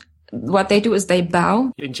 what they do is they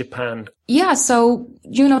bow. In Japan. Yeah, so,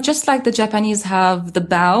 just like the Japanese have the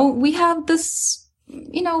bow, we have this,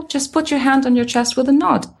 just put your hand on your chest with a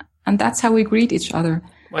nod. And that's how we greet each other.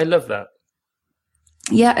 I love that.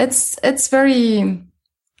 Yeah, it's very,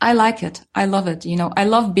 I like it. I love it. I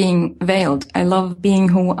love being veiled. I love being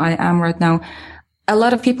who I am right now. A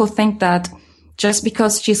lot of people think that just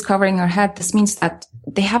because she's covering her head, this means that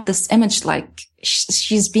they have this image like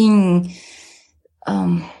she's being,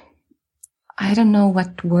 I don't know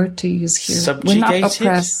what word to use here. Subjugated? We're not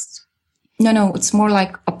oppressed. No, it's more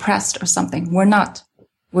like oppressed or something. We're not.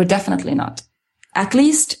 We're definitely not. At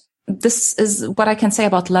least this is what I can say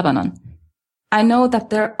about Lebanon. I know that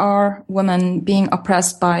there are women being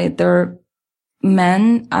oppressed by their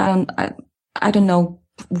men. I don't know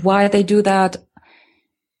why they do that,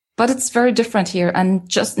 but it's very different here. And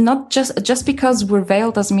just because we're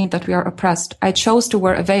veiled doesn't mean that we are oppressed. I chose to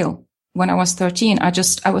wear a veil when I was 13. I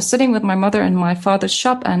was sitting with my mother in my father's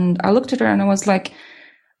shop, and I looked at her and I was like,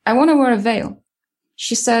 I want to wear a veil.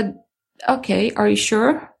 She said, okay, are you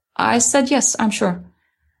sure? I said, yes, I'm sure.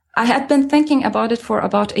 I had been thinking about it for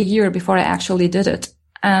about a year before I actually did it.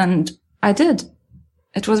 And I did.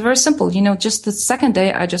 It was very simple. Just the second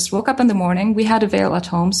day, I just woke up in the morning. We had a veil at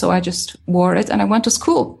home, so I just wore it and I went to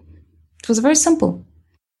school. It was very simple.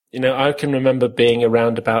 I can remember being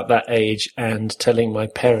around about that age and telling my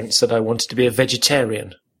parents that I wanted to be a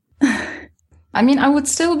vegetarian. I mean, I would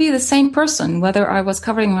still be the same person, whether I was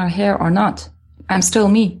covering my hair or not. I'm still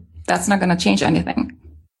me. That's not going to change anything.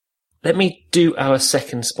 Let me do our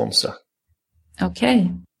second sponsor. Okay.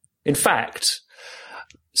 In fact,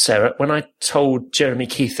 Sarah, when I told Jeremy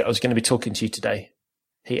Keith that I was going to be talking to you today,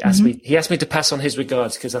 he asked me to pass on his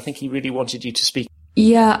regards because I think he really wanted you to speak.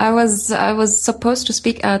 Yeah, I was supposed to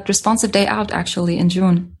speak at Responsive Day Out actually in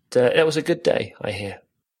June. It was a good day, I hear.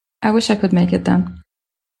 I wish I could make it then.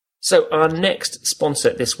 So our next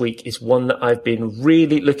sponsor this week is one that I've been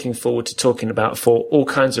really looking forward to talking about for all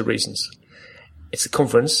kinds of reasons. It's a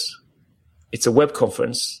conference. It's a web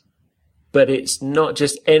conference, but it's not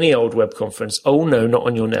just any old web conference. Oh no, not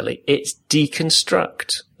on your Nelly. It's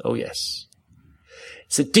Deconstruct. Oh yes.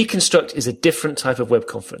 So Deconstruct is a different type of web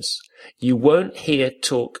conference. You won't hear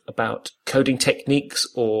talk about coding techniques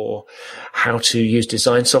or how to use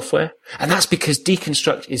design software. And that's because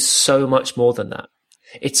Deconstruct is so much more than that.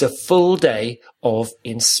 It's a full day of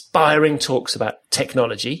inspiring talks about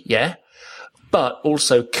technology, yeah, but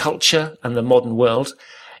also culture and the modern world.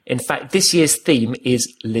 In fact, this year's theme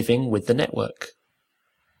is living with the network.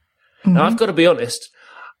 Mm-hmm. Now, I've got to be honest,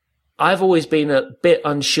 I've always been a bit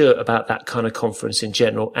unsure about that kind of conference in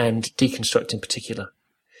general and Deconstruct in particular.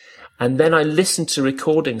 And then I listened to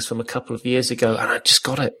recordings from a couple of years ago and I just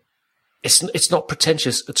got it. It's not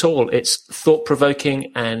pretentious at all. It's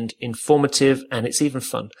thought-provoking and informative, and it's even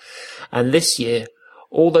fun. And this year,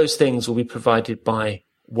 all those things will be provided by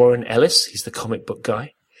Warren Ellis, he's the comic book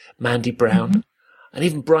guy, Mandy Brown, and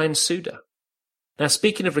even Brian Suda. Now,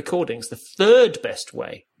 speaking of recordings, the third best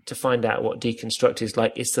way to find out what Deconstruct is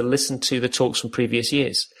like is to listen to the talks from previous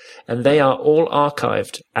years. And they are all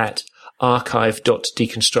archived at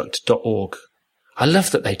archive.deconstruct.org. I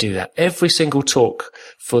love that they do that. Every single talk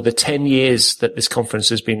for the 10 years that this conference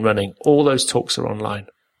has been running, all those talks are online.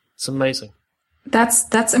 It's amazing.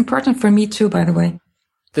 That's important for me too, by the way.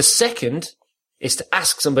 The second is to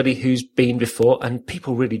ask somebody who's been before, and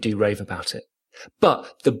people really do rave about it.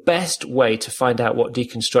 But the best way to find out what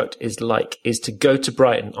Deconstruct is like is to go to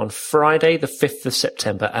Brighton on Friday, the 5th of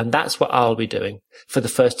September, and that's what I'll be doing for the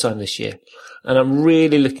first time this year. And I'm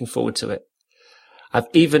really looking forward to it. I've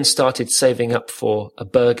even started saving up for a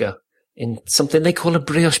burger in something they call a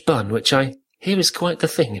brioche bun, which I hear is quite the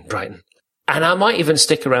thing in Brighton. And I might even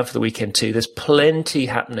stick around for the weekend too. There's plenty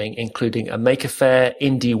happening, including a Maker Faire,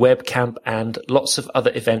 Indie Web Camp, and lots of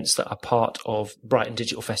other events that are part of Brighton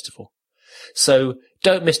Digital Festival. So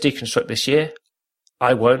don't miss Deconstruct this year.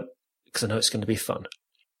 I won't, because I know it's going to be fun.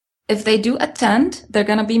 If they do attend, they're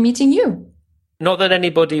going to be meeting you. Not that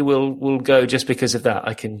anybody will go just because of that.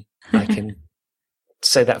 I can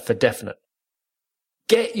say that for definite.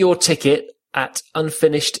 Get your ticket at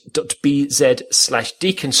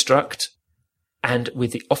unfinished.bz/deconstruct. And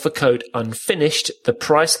with the offer code unfinished, the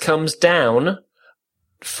price comes down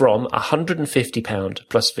from £150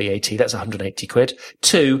 plus VAT, that's 180 quid,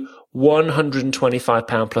 to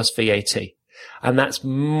 £125 plus VAT. And that's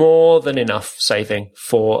more than enough saving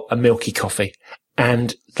for a milky coffee.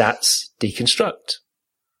 And that's Deconstruct.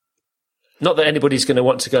 Not that anybody's going to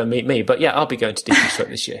want to go and meet me, but yeah, I'll be going to Deconstruct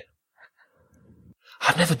this year.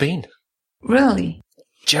 I've never been. Really?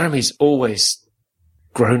 Jeremy's always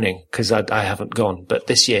groaning because I haven't gone, but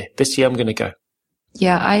this year I'm going to go.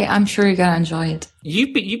 Yeah, I'm sure you're going to enjoy it.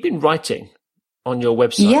 You've been writing on your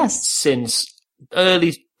website since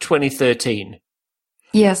early 2013.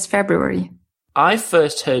 Yes, February. I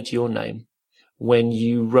first heard your name when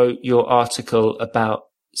you wrote your article about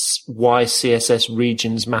why CSS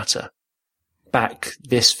regions matter back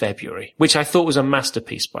this February, which I thought was a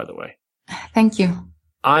masterpiece, by the way. Thank you.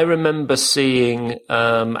 I remember seeing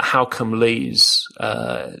How Come Lee's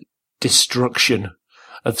destruction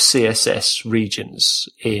of CSS regions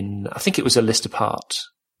in, I think it was A List Apart.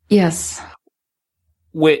 Yes.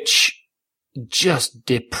 Which just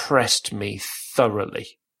depressed me thoroughly.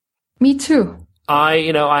 Me too.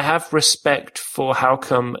 I have respect for How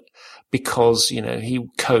Come because, he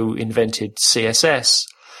co-invented CSS.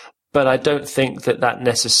 But I don't think that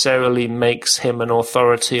necessarily makes him an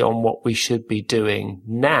authority on what we should be doing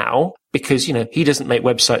now because, he doesn't make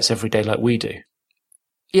websites every day like we do.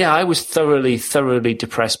 Yeah, I was thoroughly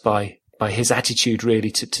depressed by his attitude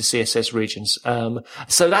really to CSS regions.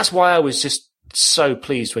 So that's why I was just so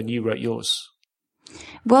pleased when you wrote yours.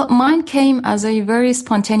 Well, mine came as a very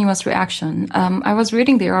spontaneous reaction. I was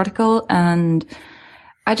reading the article and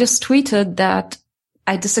I just tweeted that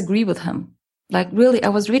I disagree with him. Like really, I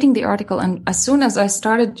was reading the article and as soon as I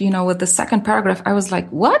started, with the second paragraph, I was like,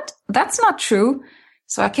 what? That's not true.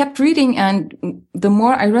 So I kept reading and the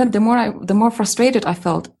more I read, the more frustrated I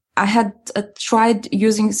felt. I had tried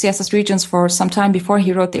using CSS regions for some time before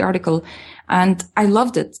he wrote the article and I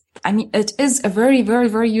loved it. I mean, it is a very, very,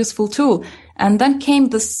 very useful tool. And then came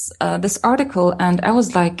this article and I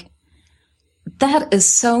was like, that is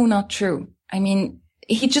so not true. I mean,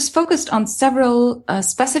 he just focused on several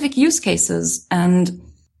specific use cases and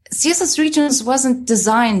CSS regions wasn't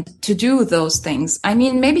designed to do those things. I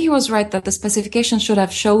mean, maybe he was right that the specification should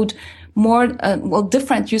have showed more,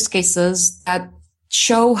 different use cases that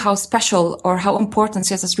show how special or how important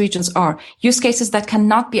CSS regions are. Use cases that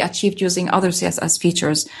cannot be achieved using other CSS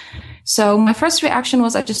features. So my first reaction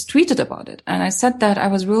was I just tweeted about it. And I said that I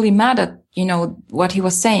was really mad at, what he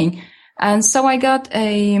was saying. And so I got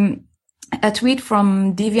a tweet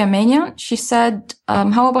from Divya Mania. She said,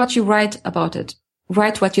 how about you write about it?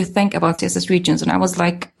 Write what you think about CSS regions. And I was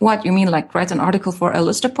like, what? You mean like write an article for A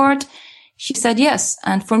List Apart? She said yes.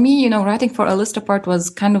 And for me, writing for A List Apart was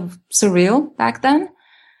kind of surreal back then.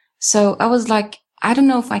 So I was like, I don't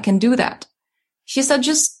know if I can do that. She said,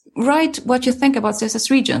 just write what you think about CSS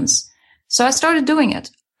regions. So I started doing it.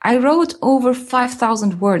 I wrote over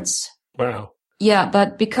 5,000 words. Wow. Yeah,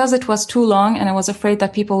 but because it was too long and I was afraid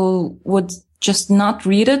that people would just not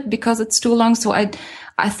read it because it's too long. So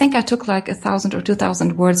I think I took like 1,000 or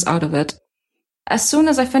 2,000 words out of it. As soon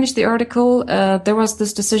as I finished the article, there was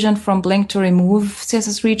this decision from Blink to remove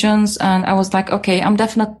CSS regions. And I was like, okay, I'm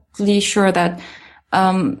definitely sure that,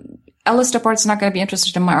 A List Apart's not going to be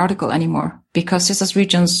interested in my article anymore because CSS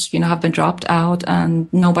regions, have been dropped out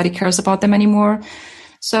and nobody cares about them anymore.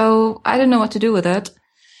 So I didn't know what to do with it.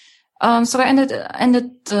 So I ended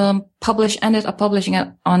up publishing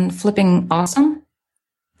it on Flipping Awesome,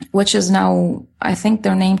 which is now, I think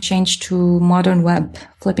their name changed to Modern Web.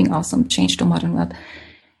 Flipping Awesome changed to Modern Web.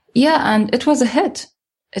 Yeah, and it was a hit.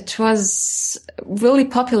 It was really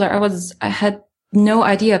popular. I had no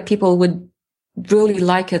idea people would really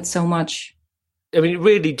like it so much. I mean, it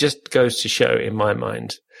really just goes to show in my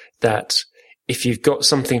mind that if you've got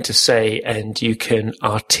something to say and you can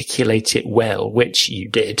articulate it well, which you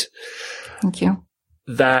did. Thank you.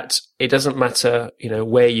 That it doesn't matter,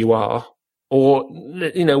 where you are or,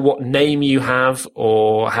 what name you have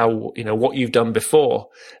or how, what you've done before,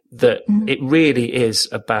 that it really is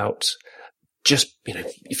about just,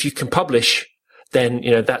 if you can publish, then,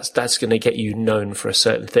 that's going to get you known for a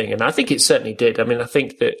certain thing. And I think it certainly did. I mean, I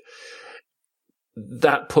think that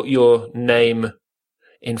that put your name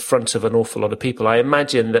in front of an awful lot of people. I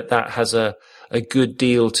imagine that has a good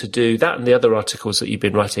deal to do, that and the other articles that you've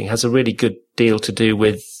been writing has a really good deal to do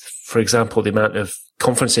with, for example, the amount of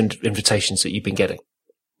conference invitations that you've been getting.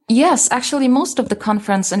 Yes, actually, most of the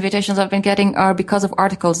conference invitations I've been getting are because of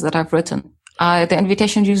articles that I've written. The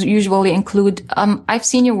invitations usually include, I've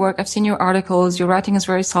seen your work, I've seen your articles, your writing is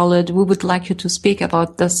very solid. We would like you to speak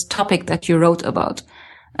about this topic that you wrote about.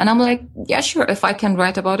 And I'm like, yeah, sure. If I can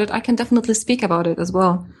write about it, I can definitely speak about it as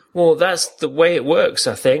well. Well, that's the way it works,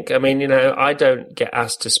 I think. I mean, I don't get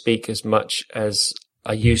asked to speak as much as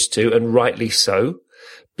I used to, and rightly so,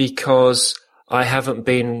 because I haven't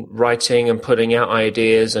been writing and putting out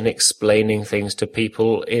ideas and explaining things to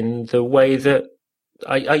people in the way that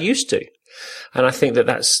I used to. And I think that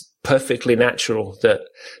that's perfectly natural, that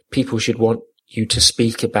people should want you to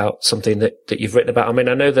speak about something that you've written about. I mean,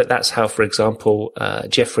 I know that that's how, for example,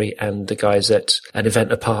 Jeffrey and the guys at An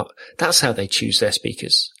Event Apart, that's how they choose their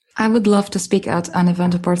speakers. I would love to speak at An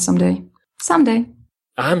Event Apart someday. Someday.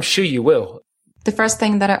 I'm sure you will. The first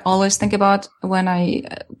thing that I always think about when I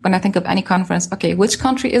think of any conference, okay, which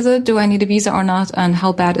country is it? Do I need a visa or not? And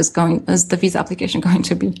how bad is the visa application going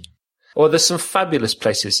to be? Well, there's some fabulous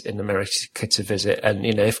places in America to visit. And,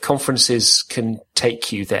 if conferences can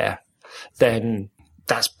take you there, then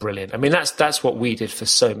that's brilliant. I mean, that's what we did for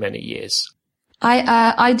so many years.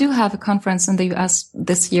 I do have a conference in the US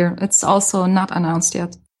this year. It's also not announced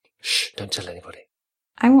yet. Shh, don't tell anybody.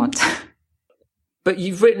 I won't. But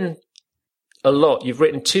you've written a lot. You've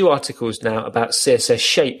written 2 articles now about CSS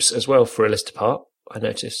shapes as well for A List Apart, I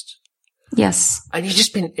noticed. Yes. And you've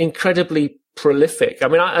just been incredibly prolific. I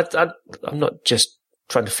mean, I'm not just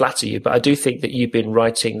trying to flatter you, but I do think that you've been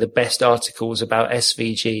writing the best articles about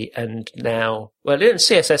SVG and now, well,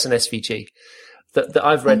 CSS and SVG that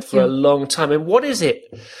I've read for a long time. And what is it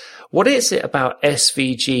about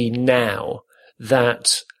SVG now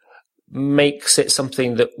that makes it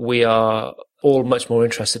something that we are all much more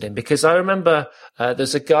interested in? Because I remember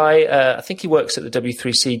there's a guy, I think he works at the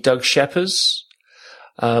W3C, Doug Sheppers,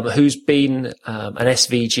 who's been an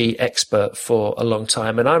SVG expert for a long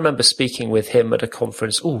time. And I remember speaking with him at a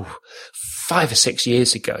conference, 5 or 6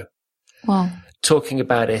 years ago. Wow. Talking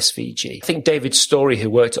about SVG. I think David Story, who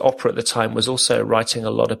worked at Opera at the time, was also writing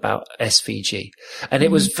a lot about SVG. And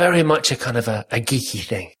it was very much a kind of a geeky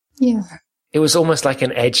thing. Yeah. It was almost like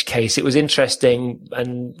an edge case. It was interesting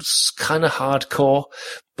and kind of hardcore,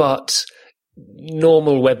 but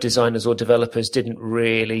normal web designers or developers didn't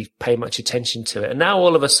really pay much attention to it. And now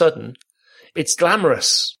all of a sudden, it's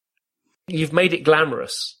glamorous. You've made it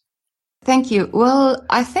glamorous. Thank you. Well,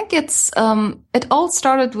 I think it all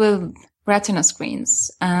started with Retina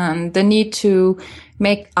screens and the need to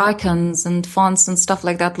make icons and fonts and stuff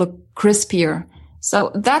like that look crispier.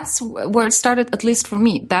 So that's where it started, at least for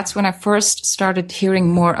me. That's when I first started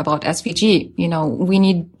hearing more about SVG. We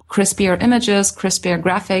need crispier images, crispier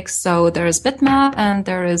graphics. So there is bitmap and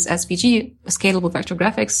there is SVG, scalable vector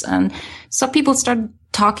graphics. And so people started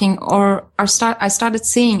talking I started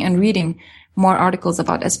seeing and reading more articles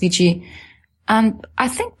about SVG. And I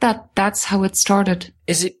think that's how it started.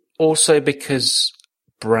 Is it also because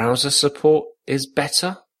browser support is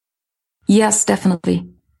better? Yes, definitely.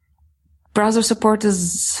 Browser support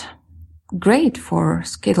is great for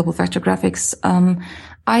scalable vector graphics.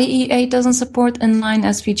 IE8 doesn't support inline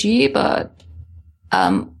SVG, but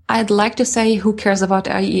I'd like to say who cares about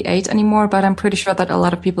IE8 anymore, but I'm pretty sure that a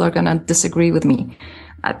lot of people are going to disagree with me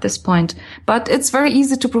at this point. But it's very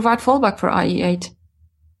easy to provide fallback for IE8.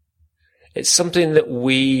 It's something that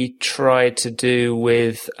we tried to do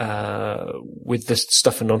with the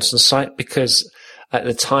Stuff and Nonsense site, because at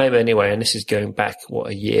the time anyway, and this is going back,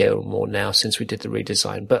 a year or more now since we did the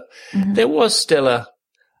redesign, but there was still a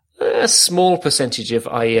small percentage of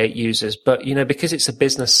IE8 users. But, because it's a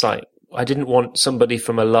business site, I didn't want somebody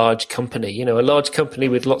from a large company, a large company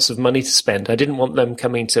with lots of money to spend. I didn't want them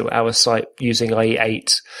coming to our site using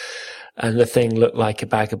IE8 and the thing looked like a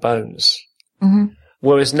bag of bones. Mm-hmm.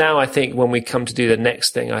 Whereas now I think when we come to do the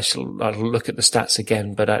next thing, I'll look at the stats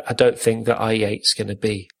again, but I don't think that IE8 is going to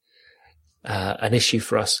be an issue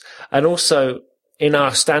for us. And also in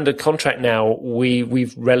our standard contract now,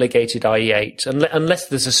 we've relegated IE8 unless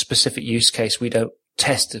there's a specific use case. We don't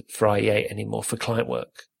test it for IE8 anymore for client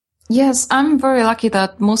work. Yes, I'm very lucky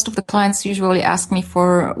that most of the clients usually ask me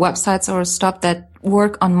for websites or stuff that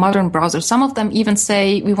work on modern browsers. Some of them even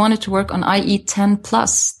say we wanted to work on IE10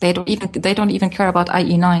 plus. They don't even care about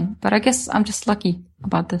IE9. But I guess I'm just lucky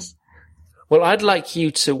about this. Well, I'd like you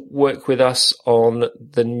to work with us on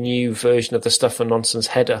the new version of the Stuff and Nonsense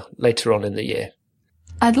header later on in the year.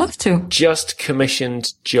 I'd love to. Just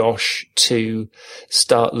commissioned Josh to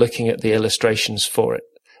start looking at the illustrations for it.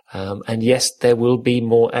 And yes, there will be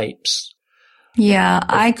more apes. Yeah,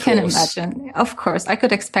 I can imagine. Of course, I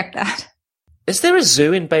could expect that. Is there a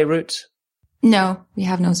zoo in Beirut? No, we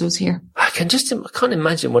have no zoos here. I can't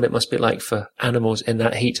imagine what it must be like for animals in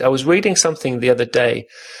that heat. I was reading something the other day,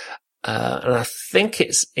 and I think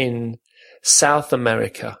it's in South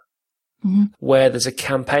America, where there's a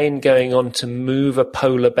campaign going on to move a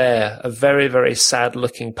polar bear, a very, very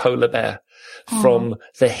sad-looking polar bear, from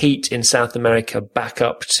the heat in South America back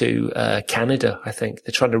up to Canada, I think.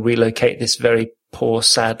 They're trying to relocate this very poor,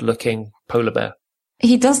 sad-looking polar bear.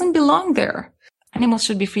 He doesn't belong there. Animals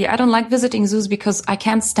should be free. I don't like visiting zoos because I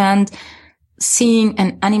can't stand seeing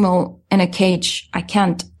an animal in a cage. I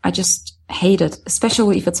can't. I just hate it,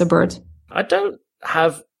 especially if it's a bird. I don't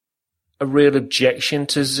have a real objection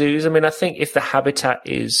to zoos. I mean, I think if the habitat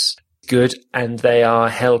is good and they are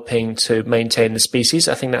helping to maintain the species,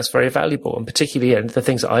 I think that's very valuable. And particularly the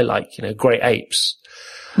things that I like, great apes.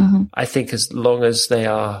 I think as long as they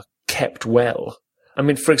are kept well. I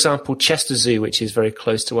mean, for example, Chester Zoo, which is very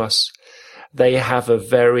close to us, they have a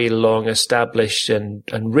very long established and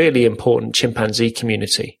really important chimpanzee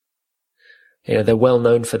community. They're well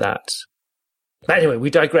known for that. But anyway, we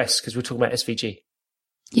digress because we're talking about SVG.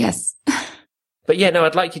 Yes. But yeah, no,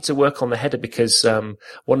 I'd like you to work on the header because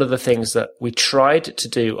one of the things that we tried to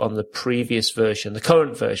do on the previous version, the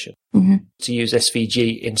current version, to use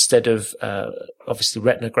SVG instead of obviously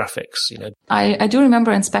Retina graphics. I do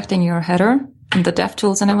remember inspecting your header in the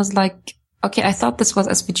DevTools, and I was like, okay, I thought this was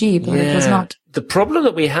SVG, but it was not. The problem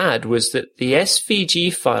that we had was that the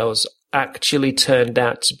SVG files actually turned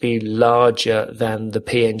out to be larger than the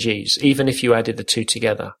PNGs, even if you added the two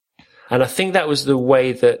together. And I think that was the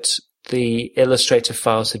way that the Illustrator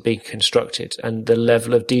files had been constructed and the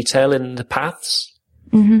level of detail in the paths.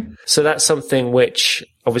 So that's something which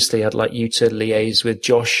obviously I'd like you to liaise with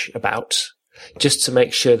Josh about, just to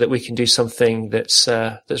make sure that we can do something that's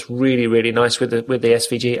really, really nice with the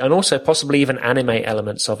SVG, and also possibly even animate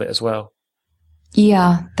elements of it as well.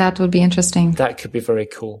 Yeah, that would be interesting. That could be very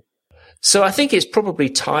cool. So I think it's probably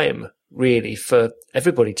time, really, for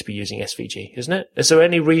everybody to be using SVG, isn't it? Is there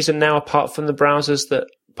any reason now, apart from old browsers,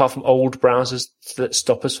 that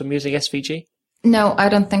stop us from using SVG? No, I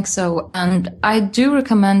don't think so. And I do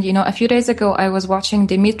recommend, a few days ago, I was watching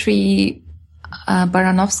Dmitry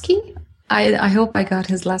Baranovsky. I hope I got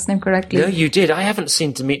his last name correctly. No, you did. I haven't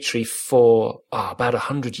seen Dmitry for about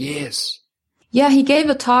 100 years. Yeah, he gave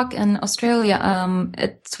a talk in Australia.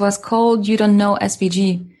 It was called You Don't Know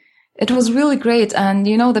SVG. It was really great. And,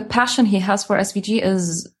 the passion he has for SVG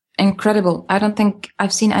is incredible. I don't think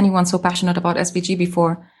I've seen anyone so passionate about SVG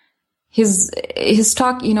before. His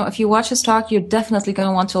talk, if you watch his talk, you're definitely going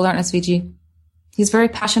to want to learn SVG. He's very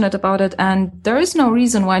passionate about it. And there is no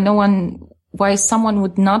reason why someone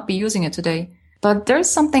would not be using it today. But there's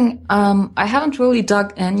something, I haven't really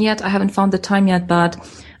dug in yet. I haven't found the time yet, but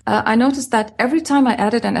I noticed that every time I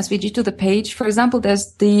added an SVG to the page, for example,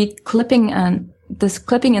 there's the clipping in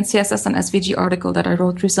CSS and SVG article that I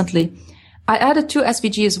wrote recently. I added two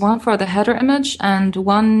SVGs, one for the header image and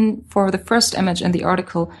one for the first image in the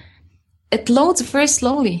article. It loads very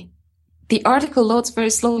slowly. The article loads very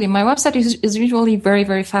slowly. My website is usually very,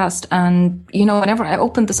 very fast. And, whenever I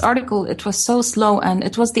opened this article, it was so slow, and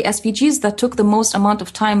it was the SVGs that took the most amount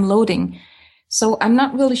of time loading. So I'm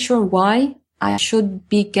not really sure why. I should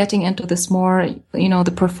be getting into this more,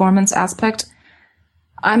 the performance aspect.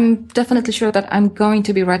 I'm definitely sure that I'm going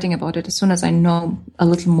to be writing about it as soon as I know a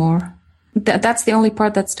little more. That's the only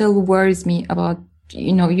part that still worries me about,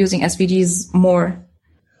 using SVGs more.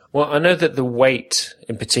 Well, I know that the weight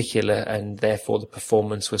in particular, and therefore the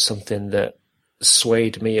performance, was something that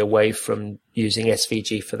swayed me away from using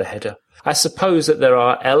SVG for the header. I suppose that there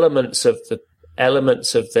are elements of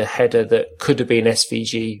the header that could have been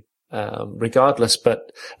SVG regardless,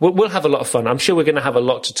 but we'll have a lot of fun. I'm sure we're going to have a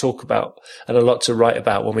lot to talk about and a lot to write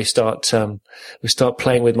about when we start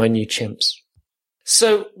playing with my new chimps.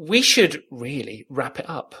 So we should really wrap it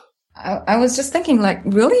up. I was just thinking,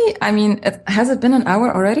 really? I mean, has it been an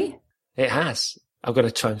hour already? It has. I've got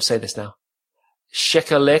to try and say this now.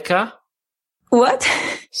 Shekaleka. What?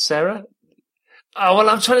 Sarah? Oh, well,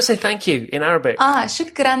 I'm trying to say thank you in Arabic.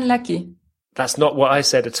 Shukran laki. That's not what I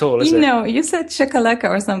said at all, is it? No, you said shakalaka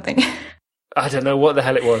or something. I don't know what the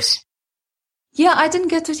hell it was. Yeah, I didn't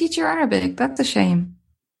get to teach you Arabic. That's a shame.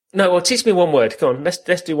 No, well, teach me one word. Come on, let's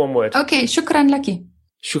do one word. Okay, shukran laki.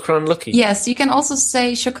 Shukran laki. Yes, you can also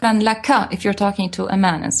say shukran laka if you're talking to a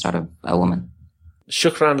man instead of a woman.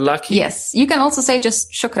 Shukran laki? Yes, you can also say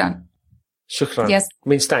just shukran. Shukran. Yes.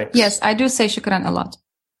 Means thanks. Yes, I do say shukran a lot.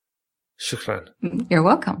 Shukran. You're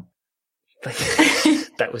welcome.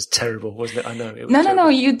 That was terrible, wasn't it? I know. It was No.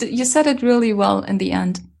 You said it really well in the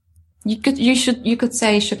end. You could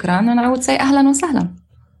say shukran, and I would say ahlan wa sahlan.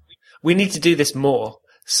 We need to do this more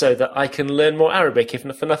so that I can learn more Arabic, if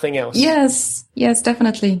for nothing else. Yes,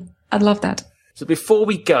 definitely. I'd love that. So before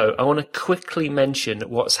we go, I want to quickly mention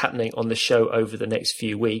what's happening on the show over the next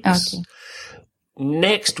few weeks. Okay.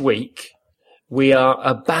 Next week, we are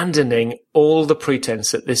abandoning all the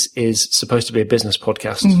pretense that this is supposed to be a business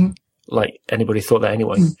podcast, like anybody thought that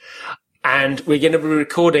anyway. And we're going to be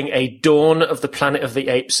recording a Dawn of the Planet of the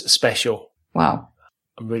Apes special. Wow.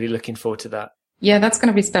 I'm really looking forward to that. Yeah, that's going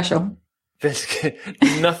to be special. There's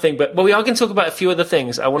nothing but, well, we are going to talk about a few other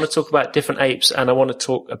things. I want to talk about different apes, and I want to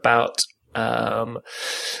talk about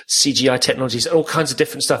CGI technologies, all kinds of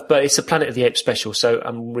different stuff, but it's a Planet of the Apes special. So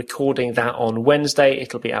I'm recording that on Wednesday.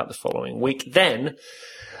 It'll be out the following week. Then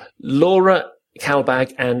Laura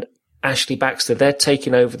Kalbag and Ashley Baxter, they're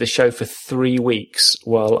taking over the show for 3 weeks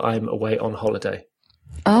while I'm away on holiday.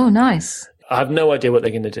 Oh, nice. I have no idea what they're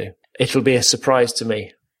going to do. It'll be a surprise to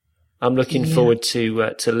me. I'm looking forward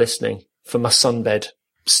to listening for my sunbed.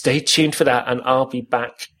 Stay tuned for that, and I'll be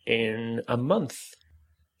back in a month.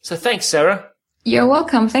 So thanks, Sarah. You're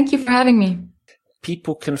welcome. Thank you for having me.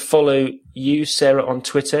 People can follow you, Sarah, on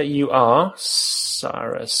Twitter. You are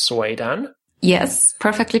Sarah Swadan. Yes,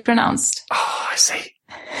 perfectly pronounced. Oh, I see.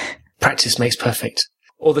 Practice makes perfect.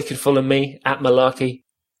 Or they can follow me at Malarkey.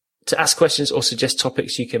 To ask questions or suggest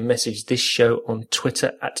topics, you can message this show on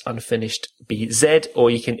Twitter at unfinishedbz,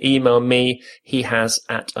 or you can email me,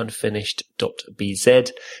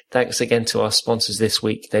 hehas@unfinished.bz. Thanks again to our sponsors this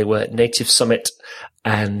week. They were Native Summit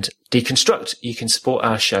and Deconstruct. You can support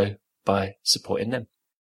our show by supporting them.